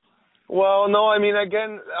connection? Well, no. I mean,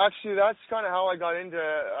 again, actually, that's kind of how I got into.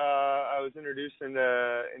 I was introduced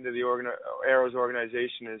into the Arrows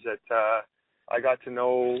organization. Is that I got to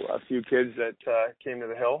know a few kids that came to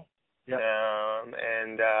the Hill,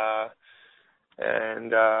 and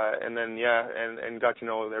then got to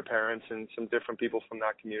know their parents and some different people from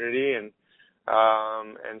that community, and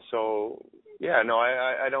so I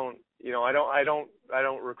don't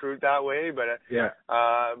recruit that way, but at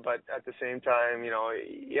the same time,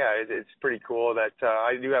 it's pretty cool that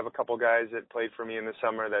I do have a couple guys that played for me in the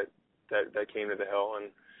summer that came to the Hill,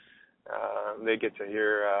 and they get to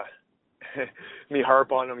hear me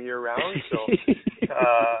harp on them year round, so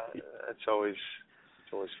it's always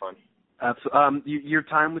fun. Absolutely. Your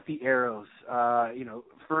time with the Arrows,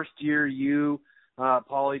 first year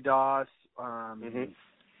Paulie Doss, Dean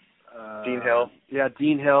Hill.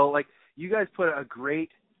 Dean Hill. Like, you guys put a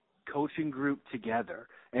great coaching group together,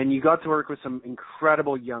 and you got to work with some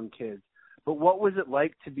incredible young kids. But what was it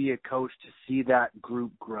like to be a coach to see that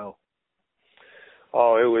group grow?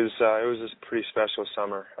 Oh, it was a pretty special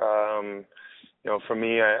summer. For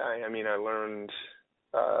me, I learned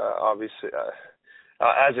obviously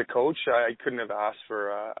as a coach, I couldn't have asked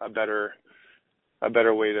for a better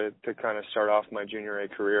way to kind of start off my junior A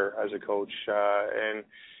career as a coach. And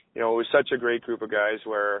it was such a great group of guys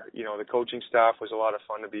where the coaching staff was a lot of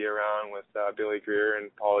fun to be around with Billy Greer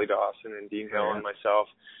and Paulie Dawson and Dean Hill and myself.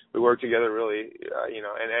 We worked together really,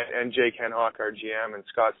 and Jake Henhock, our GM, and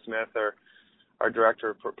Scott Smith, our director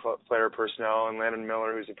of player personnel, and Landon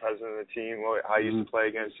Miller, who's the president of the team, I used to play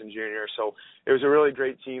against in junior. So it was a really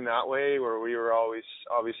great team that way, where we were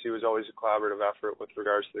obviously it was always a collaborative effort with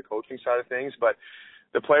regards to the coaching side of things. But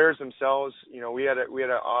the players themselves, we had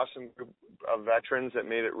an awesome group of veterans that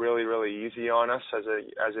made it really, really easy on us as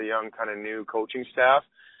a young kind of new coaching staff.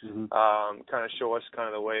 Kind of show us kind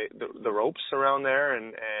of the ropes around there,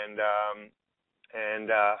 and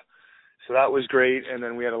so that was great. And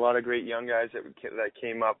then we had a lot of great young guys that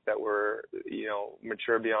came up that were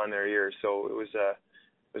mature beyond their years. So it was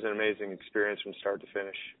an amazing experience from start to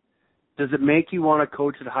finish. Does it make you want to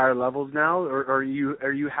coach at higher levels now, or are you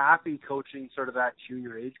happy coaching sort of that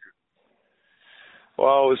junior age group?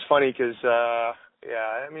 Well, it was funny because I'm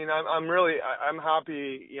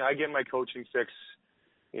happy. I get my coaching fix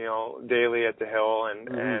daily at the Hill, and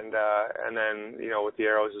then with the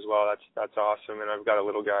Arrows as well. That's awesome, and I've got a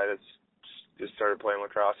little guy that's just started playing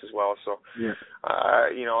lacrosse as well. So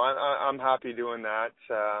I'm happy doing that.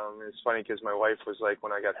 It's funny because my wife was like,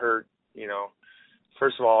 when I got hurt,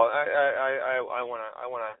 first of all, I want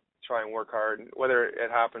to try and work hard. Whether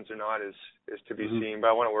it happens or not is to be seen. But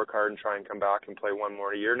I want to work hard and try and come back and play one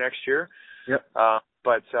more year next year.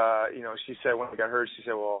 But she said when I got hurt, she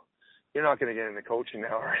said, "Well, you're not going to get into coaching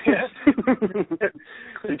now, are you?"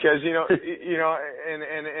 Because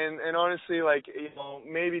and honestly, like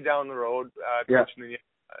maybe down the road, coaching.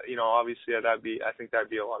 obviously I think that'd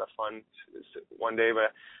be a lot of fun one day.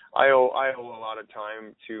 But I owe a lot of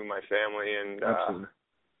time to my family and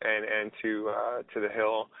to the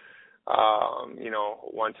Hill.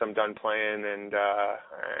 Once I'm done playing, and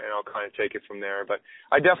I'll kind of take it from there. But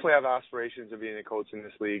I definitely have aspirations of being a coach in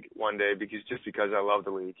this league one day, because I love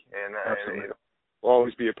the league, and it'll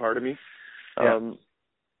always be a part of me.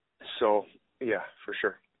 So yeah, for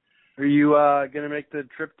sure. Are you going to make the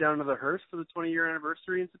trip down to the Hearst for the 20-year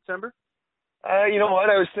anniversary in September? You know what?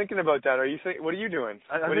 I was thinking about that. What are you doing?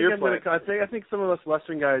 I think some of us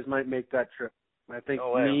Western guys might make that trip. I think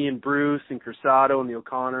me and Bruce and Cruzado and the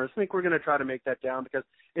O'Connors, I think we're going to try to make that down, because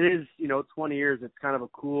it is, 20 years. It's kind of a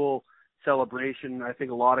cool celebration. I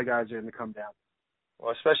think a lot of guys are going to come down.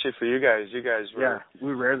 Well, especially for you guys. You guys were... Yeah,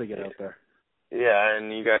 we rarely get out there. Yeah,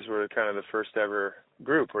 and you guys were kind of the first ever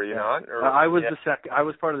group, were you not? Or, I was the second. I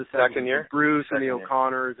was part of the second year. Bruce second and the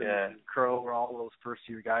O'Connors year. and Crow were all those first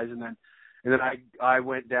year guys, and then I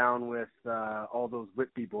went down with all those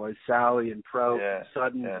Whitby boys, Sally and Pro,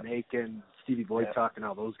 Sutton and Aiken, Stevie Boytuck, and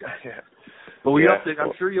all those guys. Yeah. But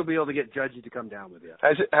I'm sure you'll be able to get Judgy to come down with you.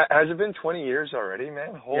 Has it been 20 years already,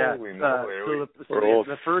 man? Holy moly!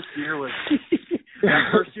 The first year was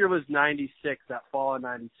that first year was 96, that fall of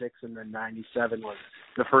 96, and then 97 was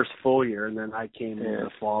the first full year, and then I came in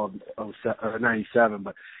the fall of 97.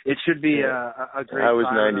 But it should be a great. I was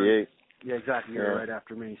time. 98. Yeah, exactly. You're right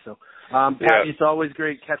after me. So, Pat, it's always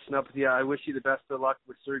great catching up with you. I wish you the best of luck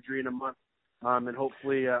with surgery in a month, and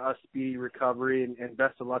hopefully a speedy recovery, and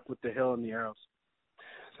best of luck with the Hill and the Arrows.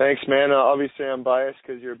 Thanks, man. Obviously, I'm biased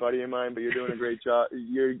because you're a buddy of mine, but you're doing a great job.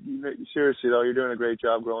 Seriously, though, you're doing a great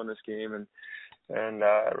job growing this game, and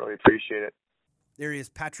I really appreciate it. There he is,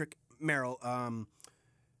 Patrick Merrill.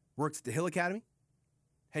 Works at the Hill Academy,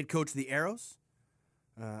 head coach of the Arrows.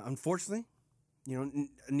 Unfortunately,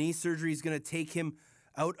 knee surgery is going to take him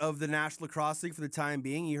out of the National Lacrosse League for the time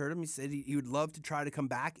being. You heard him. He said he would love to try to come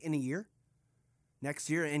back in a year, next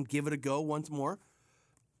year, and give it a go once more.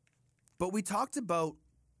 But we talked about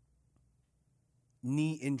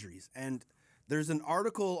knee injuries, and there's an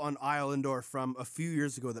article on Isle Indoor from a few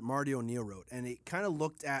years ago that Marty O'Neill wrote, and it kind of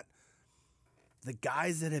looked at the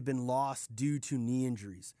guys that have been lost due to knee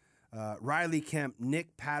injuries. Riley Kemp,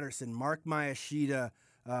 Nick Patterson, Mark Mayashita,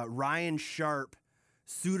 Ryan Sharp,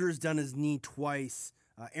 Suter's done his knee twice.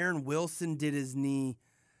 Aaron Wilson did his knee.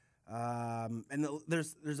 And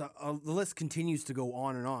the list continues to go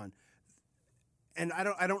on and on. And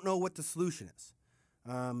I don't know what the solution is.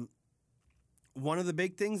 One of the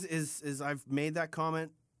big things is I've made the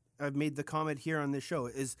comment here on this show,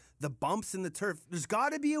 is the bumps in the turf. There's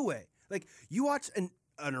got to be a way. Like, you watch an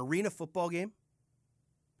arena football game,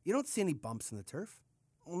 you don't see any bumps in the turf.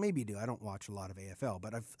 Well, maybe you do. I don't watch a lot of AFL,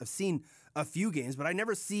 but I've seen a few games, but I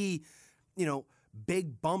never see,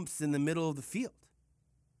 big bumps in the middle of the field.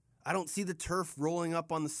 I don't see the turf rolling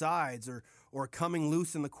up on the sides or coming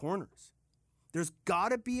loose in the corners. There's got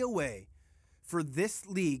to be a way for this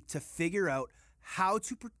league to figure out how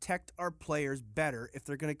to protect our players better if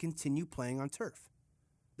they're going to continue playing on turf.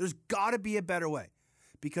 There's got to be a better way,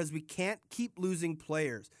 because we can't keep losing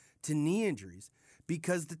players to knee injuries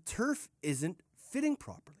because the turf isn't fitting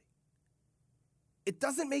properly. It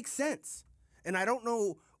doesn't make sense. And I don't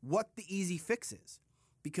know what the easy fix is,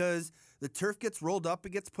 because the turf gets rolled up,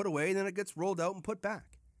 it gets put away, and then it gets rolled out and put back.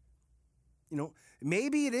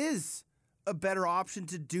 Maybe it is a better option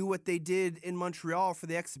to do what they did in Montreal for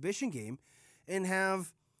the exhibition game and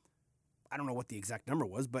have, I don't know what the exact number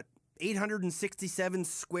was, but 867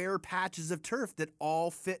 square patches of turf that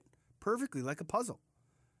all fit perfectly like a puzzle.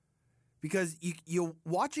 Because you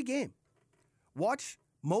watch a game, watch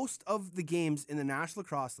most of the games in the National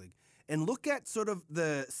Lacrosse League, and look at sort of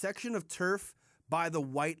the section of turf by the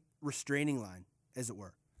white restraining line, as it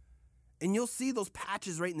were. And you'll see those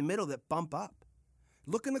patches right in the middle that bump up.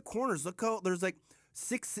 Look in the corners. Look how there's like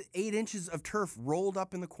 6 to 8 inches of turf rolled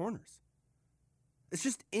up in the corners. It's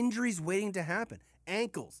just injuries waiting to happen.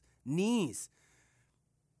 Ankles, knees,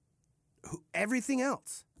 everything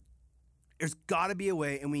else. There's got to be a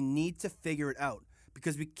way, and we need to figure it out,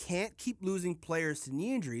 because we can't keep losing players to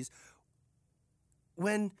knee injuries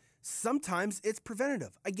when sometimes it's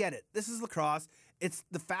preventative. I get it. This is lacrosse. It's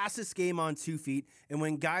the fastest game on 2 feet, and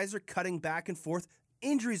when guys are cutting back and forth,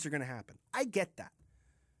 injuries are going to happen. I get that.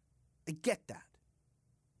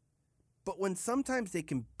 But when sometimes they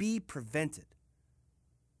can be prevented,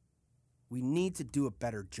 we need to do a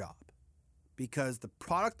better job, because the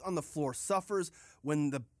product on the floor suffers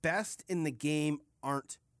when the best in the game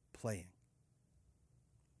aren't playing.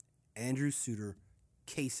 Andrew Suter,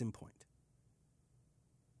 case in point.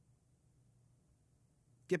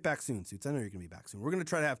 get back soon, Suits. I know you're going to be back soon. We're going to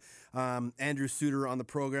try to have Andrew Suter on the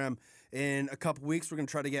program in a couple weeks. We're going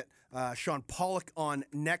to try to get Sean Pollock on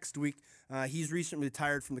next week. He's recently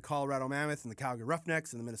retired from the Colorado Mammoth and the Calgary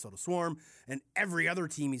Roughnecks and the Minnesota Swarm and every other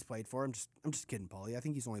team he's played for. I'm just kidding, Paulie. I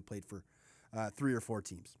think he's only played for 3 or 4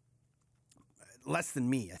 teams. Less than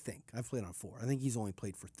me, I think. I've played on 4. I think he's only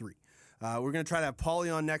played for 3. We're going to try to have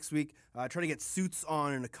Paulie on next week. Try to get Suits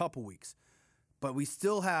on in a couple weeks. But we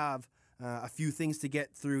still have a few things to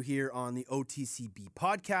get through here on the OTCB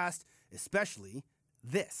podcast, especially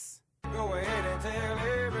this. Go ahead and tell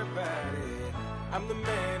everybody I'm the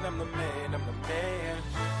man, I'm the man, I'm the man.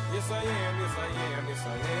 Yes, I am, yes, I am, yes,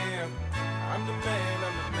 I am. I'm the man,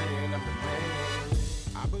 I'm the man, I'm the man.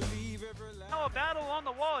 I believe every lie. Now a battle on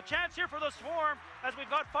the wall. A chance here for the Swarm as we've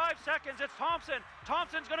got 5 seconds. It's Thompson.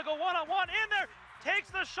 Thompson's going to go one-on-one in there.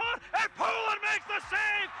 Takes the shot, and Poulin makes the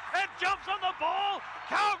save and jumps on the ball.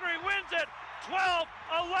 Calgary wins it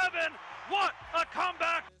 12-11. What a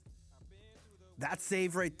comeback. That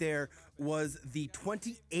save right there was the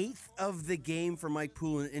 28th of the game for Mike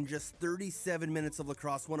Poulin in just 37 minutes of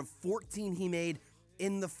lacrosse, one of 14 he made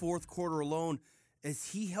in the fourth quarter alone,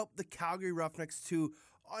 as he helped the Calgary Roughnecks to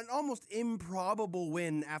an almost improbable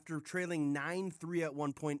win after trailing 9-3 at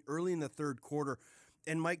one point early in the third quarter.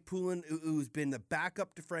 And Mike Poulin, who's been the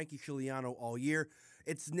backup to Frankie Chiliano all year,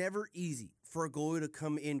 it's never easy for a goalie to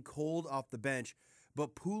come in cold off the bench,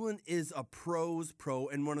 but Poulin is a pro's pro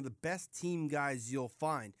and one of the best team guys you'll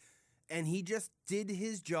find. And he just did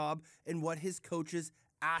his job and what his coaches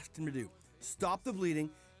asked him to do. Stop the bleeding,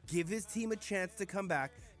 give his team a chance to come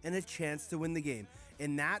back and a chance to win the game.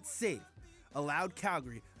 And that save allowed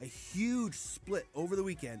Calgary a huge split over the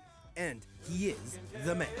weekend, and he is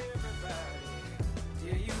the man.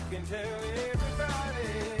 Yeah, you can tell everybody.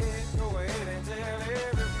 Go ahead and tell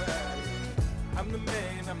everybody. I'm the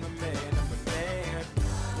man, I'm the man, I'm the man.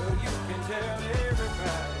 Well, you can tell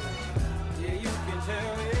everybody. Yeah, you can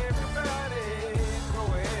tell everybody. Go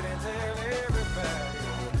ahead and tell everybody.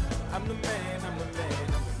 I'm the man, I'm the man,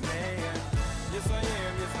 I'm the man. Yes, I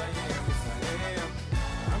am, yes, I am, yes, I am.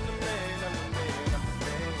 I'm the man, I'm the man, I'm the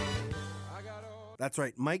man. I got all. That's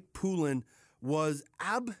right. Mike Poulin was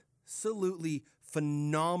absolutely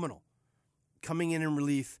phenomenal coming in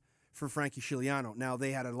relief for Frankie Chiliano. Now,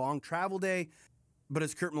 they had a long travel day, but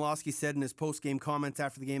as Kurt Malosky said in his post-game comments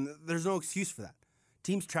after the game, there's no excuse for that.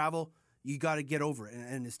 Teams travel, you got to get over it.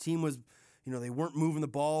 And his team was, they weren't moving the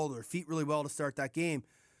ball, their feet really well to start that game.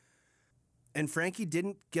 And Frankie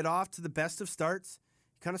didn't get off to the best of starts.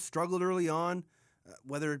 He kind of struggled early on,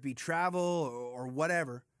 whether it be travel or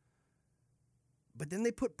whatever. But then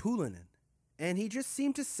they put Poulin in, and he just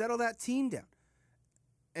seemed to settle that team down.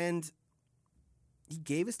 And he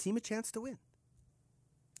gave his team a chance to win.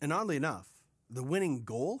 And oddly enough, the winning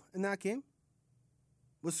goal in that game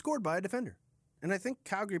was scored by a defender. And I think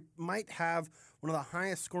Calgary might have one of the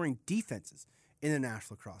highest scoring defenses in the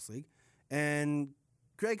National Lacrosse League. And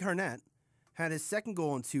Greg Harnett had his second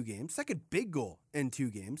goal in 2 games, second big goal in 2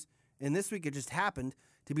 games. And this week it just happened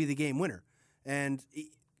to be the game winner. And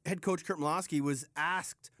head coach Kurt Malosky was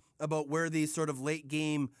asked about where these sort of late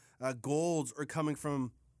game goals are coming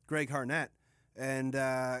from Greg Harnett, and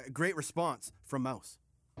great response from Mouse.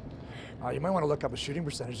 You might want to look up his shooting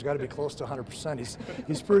percentage. He's got to be close to 100%.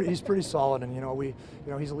 He's pretty solid, and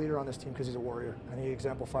he's a leader on this team because he's a warrior, and he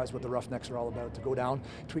exemplifies what the Roughnecks are all about. To go down,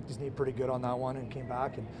 tweaked his knee pretty good on that one, and came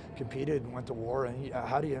back and competed and went to war. And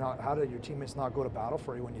how do your teammates not go to battle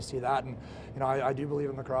for you when you see that? And I do believe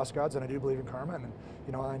in the cross gods, and I do believe in karma. And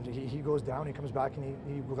he goes down, he comes back, and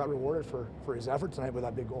he got rewarded for his effort tonight with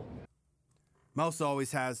that big goal. Mouse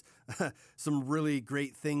always has some really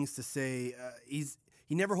great things to say. He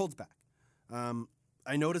never holds back.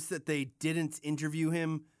 I noticed that they didn't interview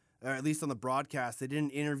him, or at least on the broadcast, they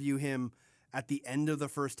didn't interview him at the end of the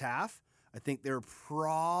first half. I think they're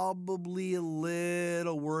probably a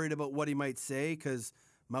little worried about what he might say because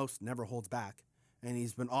Mouse never holds back, and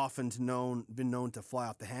he's been known to fly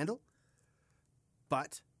off the handle.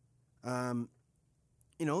 But,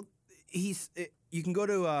 you can go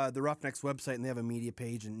to the Roughnecks website and they have a media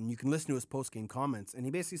page, and you can listen to his post-game comments. And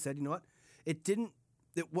he basically said, you know what, it didn't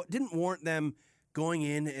warrant them going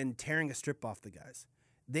in and tearing a strip off the guys.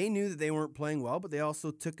 They knew that they weren't playing well, but they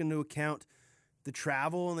also took into account the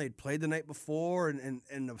travel, and they'd played the night before and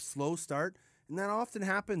a slow start. And that often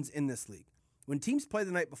happens in this league. When teams play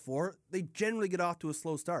the night before, they generally get off to a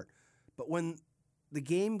slow start. But when the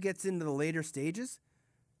game gets into the later stages,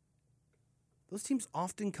 those teams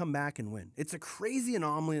often come back and win. It's a crazy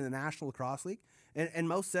anomaly in the National Lacrosse League. And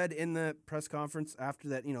Mouse said in the press conference after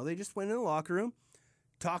that, they just went in the locker room,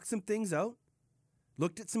 talked some things out,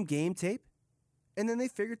 looked at some game tape, And then they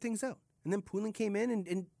figured things out. And then Poulin came in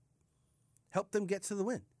and helped them get to the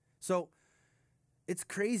win. So it's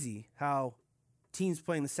crazy how teams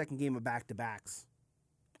playing the second game of back-to-backs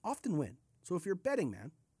often win. So if you're a betting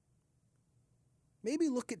man, maybe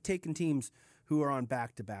look at taking teams who are on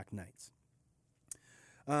back-to-back nights.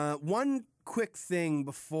 One quick thing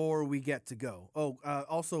before we get to go.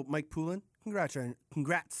 Also, Mike Poulin,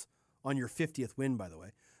 congrats on your 50th win, by the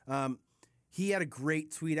way. He had a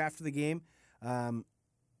great tweet after the game.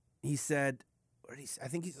 He said, I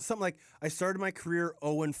think he's something like, I started my career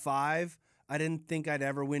 0-5. I didn't think I'd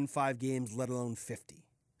ever win 5 games, let alone 50.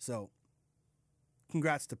 So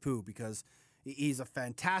congrats to Pooh, because he's a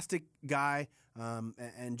fantastic guy.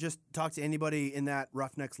 And just talk to anybody in that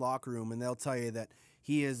Roughnecks locker room, and they'll tell you that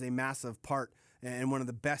he is a massive part and one of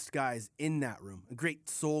the best guys in that room. A great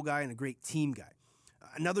soul guy and a great team guy.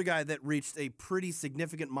 Another guy that reached a pretty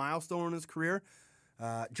significant milestone in his career,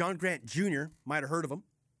 John Grant Jr., might have heard of him.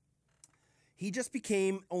 He just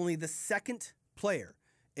became only the second player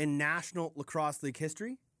in National Lacrosse League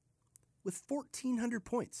history with 1,400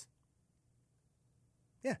 points.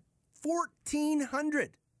 Yeah,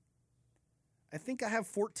 1,400. I think I have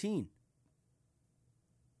 14.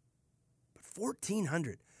 But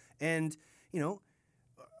 1,400. And,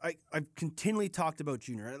 I've continually talked about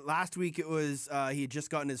Junior. Last week it was he had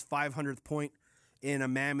just gotten his 500th point in a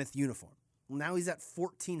Mammoth uniform. Well, now he's at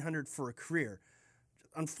 1,400 for a career.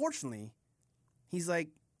 Unfortunately, he's like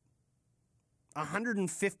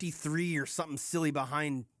 153 or something silly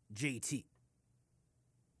behind JT.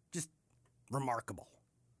 Just remarkable.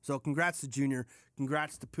 So congrats to Junior,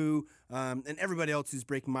 congrats to Pooh, and everybody else who's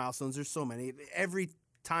breaking milestones. There's so many. Every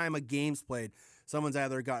time a game's played, someone's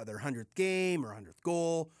either got their 100th game or 100th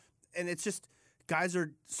goal, and it's just guys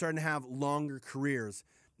are starting to have longer careers,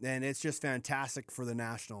 and it's just fantastic for the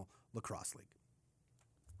National Lacrosse League.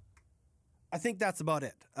 I think that's about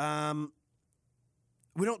it.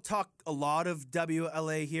 We don't talk a lot of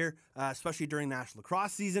WLA here, especially during National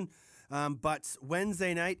Lacrosse season. But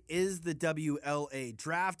Wednesday night is the WLA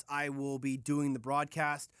draft. I will be doing the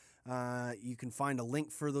broadcast. You can find a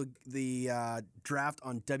link for the draft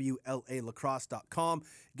on WLAlacrosse.com.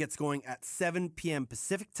 It gets going at 7 p.m.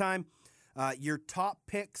 Pacific time. Your top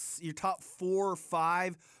picks, your top 4 or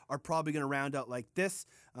 5 are probably going to round out like this.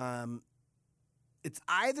 It's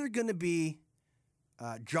either going to be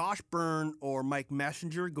Josh Byrne or Mike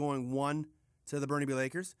Messenger going 1 to the Burnaby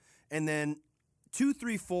Lakers. And then 2,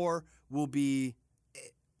 3, 4 will be...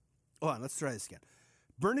 Hold on, let's try this again.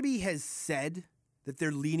 Burnaby has said that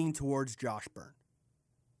they're leaning towards Josh Byrne.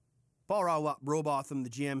 Paul Robotham, the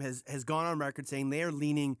GM, has gone on record saying they are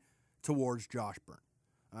leaning towards Josh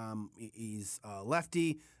Byrne. He's a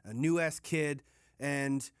lefty, a new-S kid,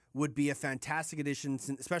 and would be a fantastic addition,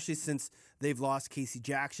 especially since they've lost Casey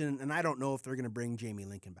Jackson, and I don't know if they're going to bring Jamie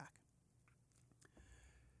Lincoln back.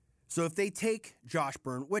 So if they take Josh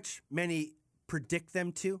Byrne, which many predict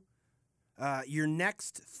them to, your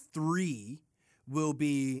next 3 will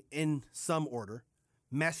be in some order: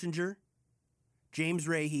 Messenger, James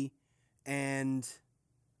Rahe, and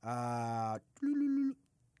Callan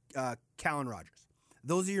Rogers.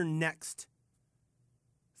 Those are your next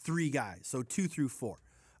 3 guys, so 2 through 4.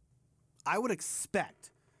 I would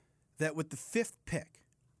expect that with the 5th pick,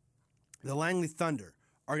 the Langley Thunder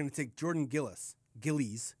are going to take Jordan Gillies,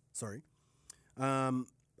 out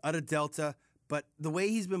of Delta. But the way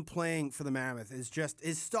he's been playing for the Mammoth is just,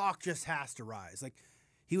 his stock just has to rise. Like,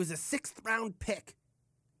 he was a 6th round pick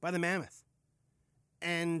by the Mammoth.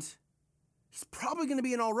 And he's probably going to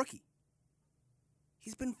be an all-rookie.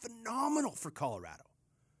 He's been phenomenal for Colorado.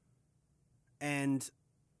 And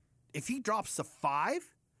if he drops to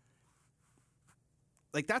 5,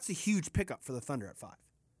 like, that's a huge pickup for the Thunder at 5.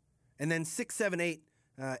 And then 6, 7, 8.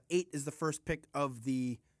 8 is the first pick of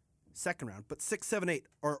the second round. But 6, 7, 8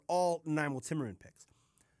 are all Nymel Timmerman picks.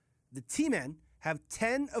 The T-Men have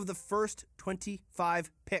 10 of the first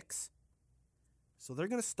 25 picks. So they're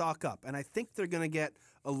going to stock up. And I think they're going to get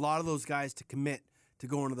a lot of those guys to commit to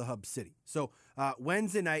going to the Hub City. So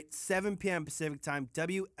Wednesday night, 7 p.m. Pacific time,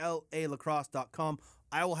 WLAlacrosse.com.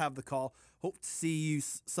 I will have the call. Hope to see you,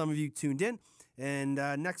 some of you tuned in. And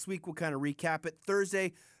next week, we'll kind of recap it.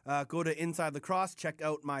 Thursday, go to Inside Lacrosse. Check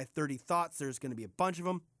out my 30 thoughts. There's going to be a bunch of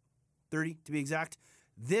them, 30 to be exact.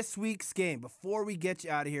 This week's game, before we get you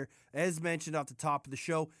out of here, as mentioned off the top of the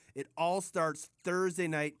show, it all starts Thursday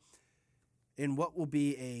night in what will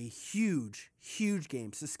be a huge, huge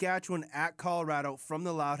game. Saskatchewan at Colorado from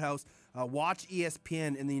the Loud House. Watch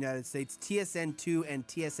ESPN in the United States, TSN2 and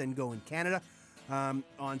TSN Go in Canada.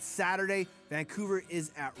 On Saturday, Vancouver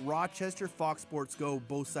is at Rochester. Fox Sports Go,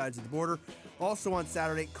 both sides of the border. Also on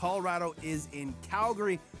Saturday, Colorado is in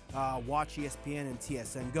Calgary. Watch ESPN and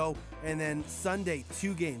TSN Go. And then Sunday,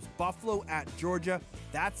 2 games. Buffalo at Georgia.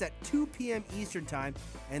 That's at 2 p.m. Eastern Time.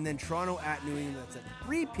 And then Toronto at New England. That's at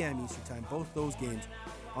 3 p.m. Eastern Time. Both those games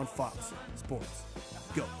on Fox Sports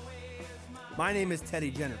Go. My name is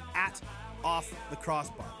Teddy Jenner at Off the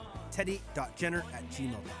Crossbar.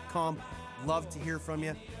 Teddy.jenner@gmail.com. Love to hear from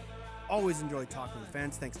you. Always enjoy talking with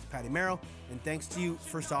fans. Thanks to Patty Merrill. And thanks to you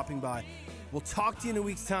for stopping by. We'll talk to you in a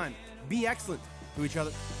week's time. Be excellent to each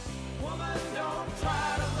other. Woman, don't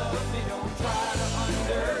try to love me, don't try to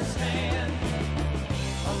understand.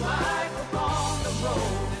 A life upon the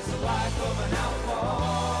road is the life of an outlaw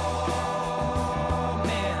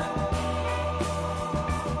man.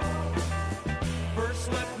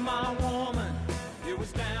 First left my woman.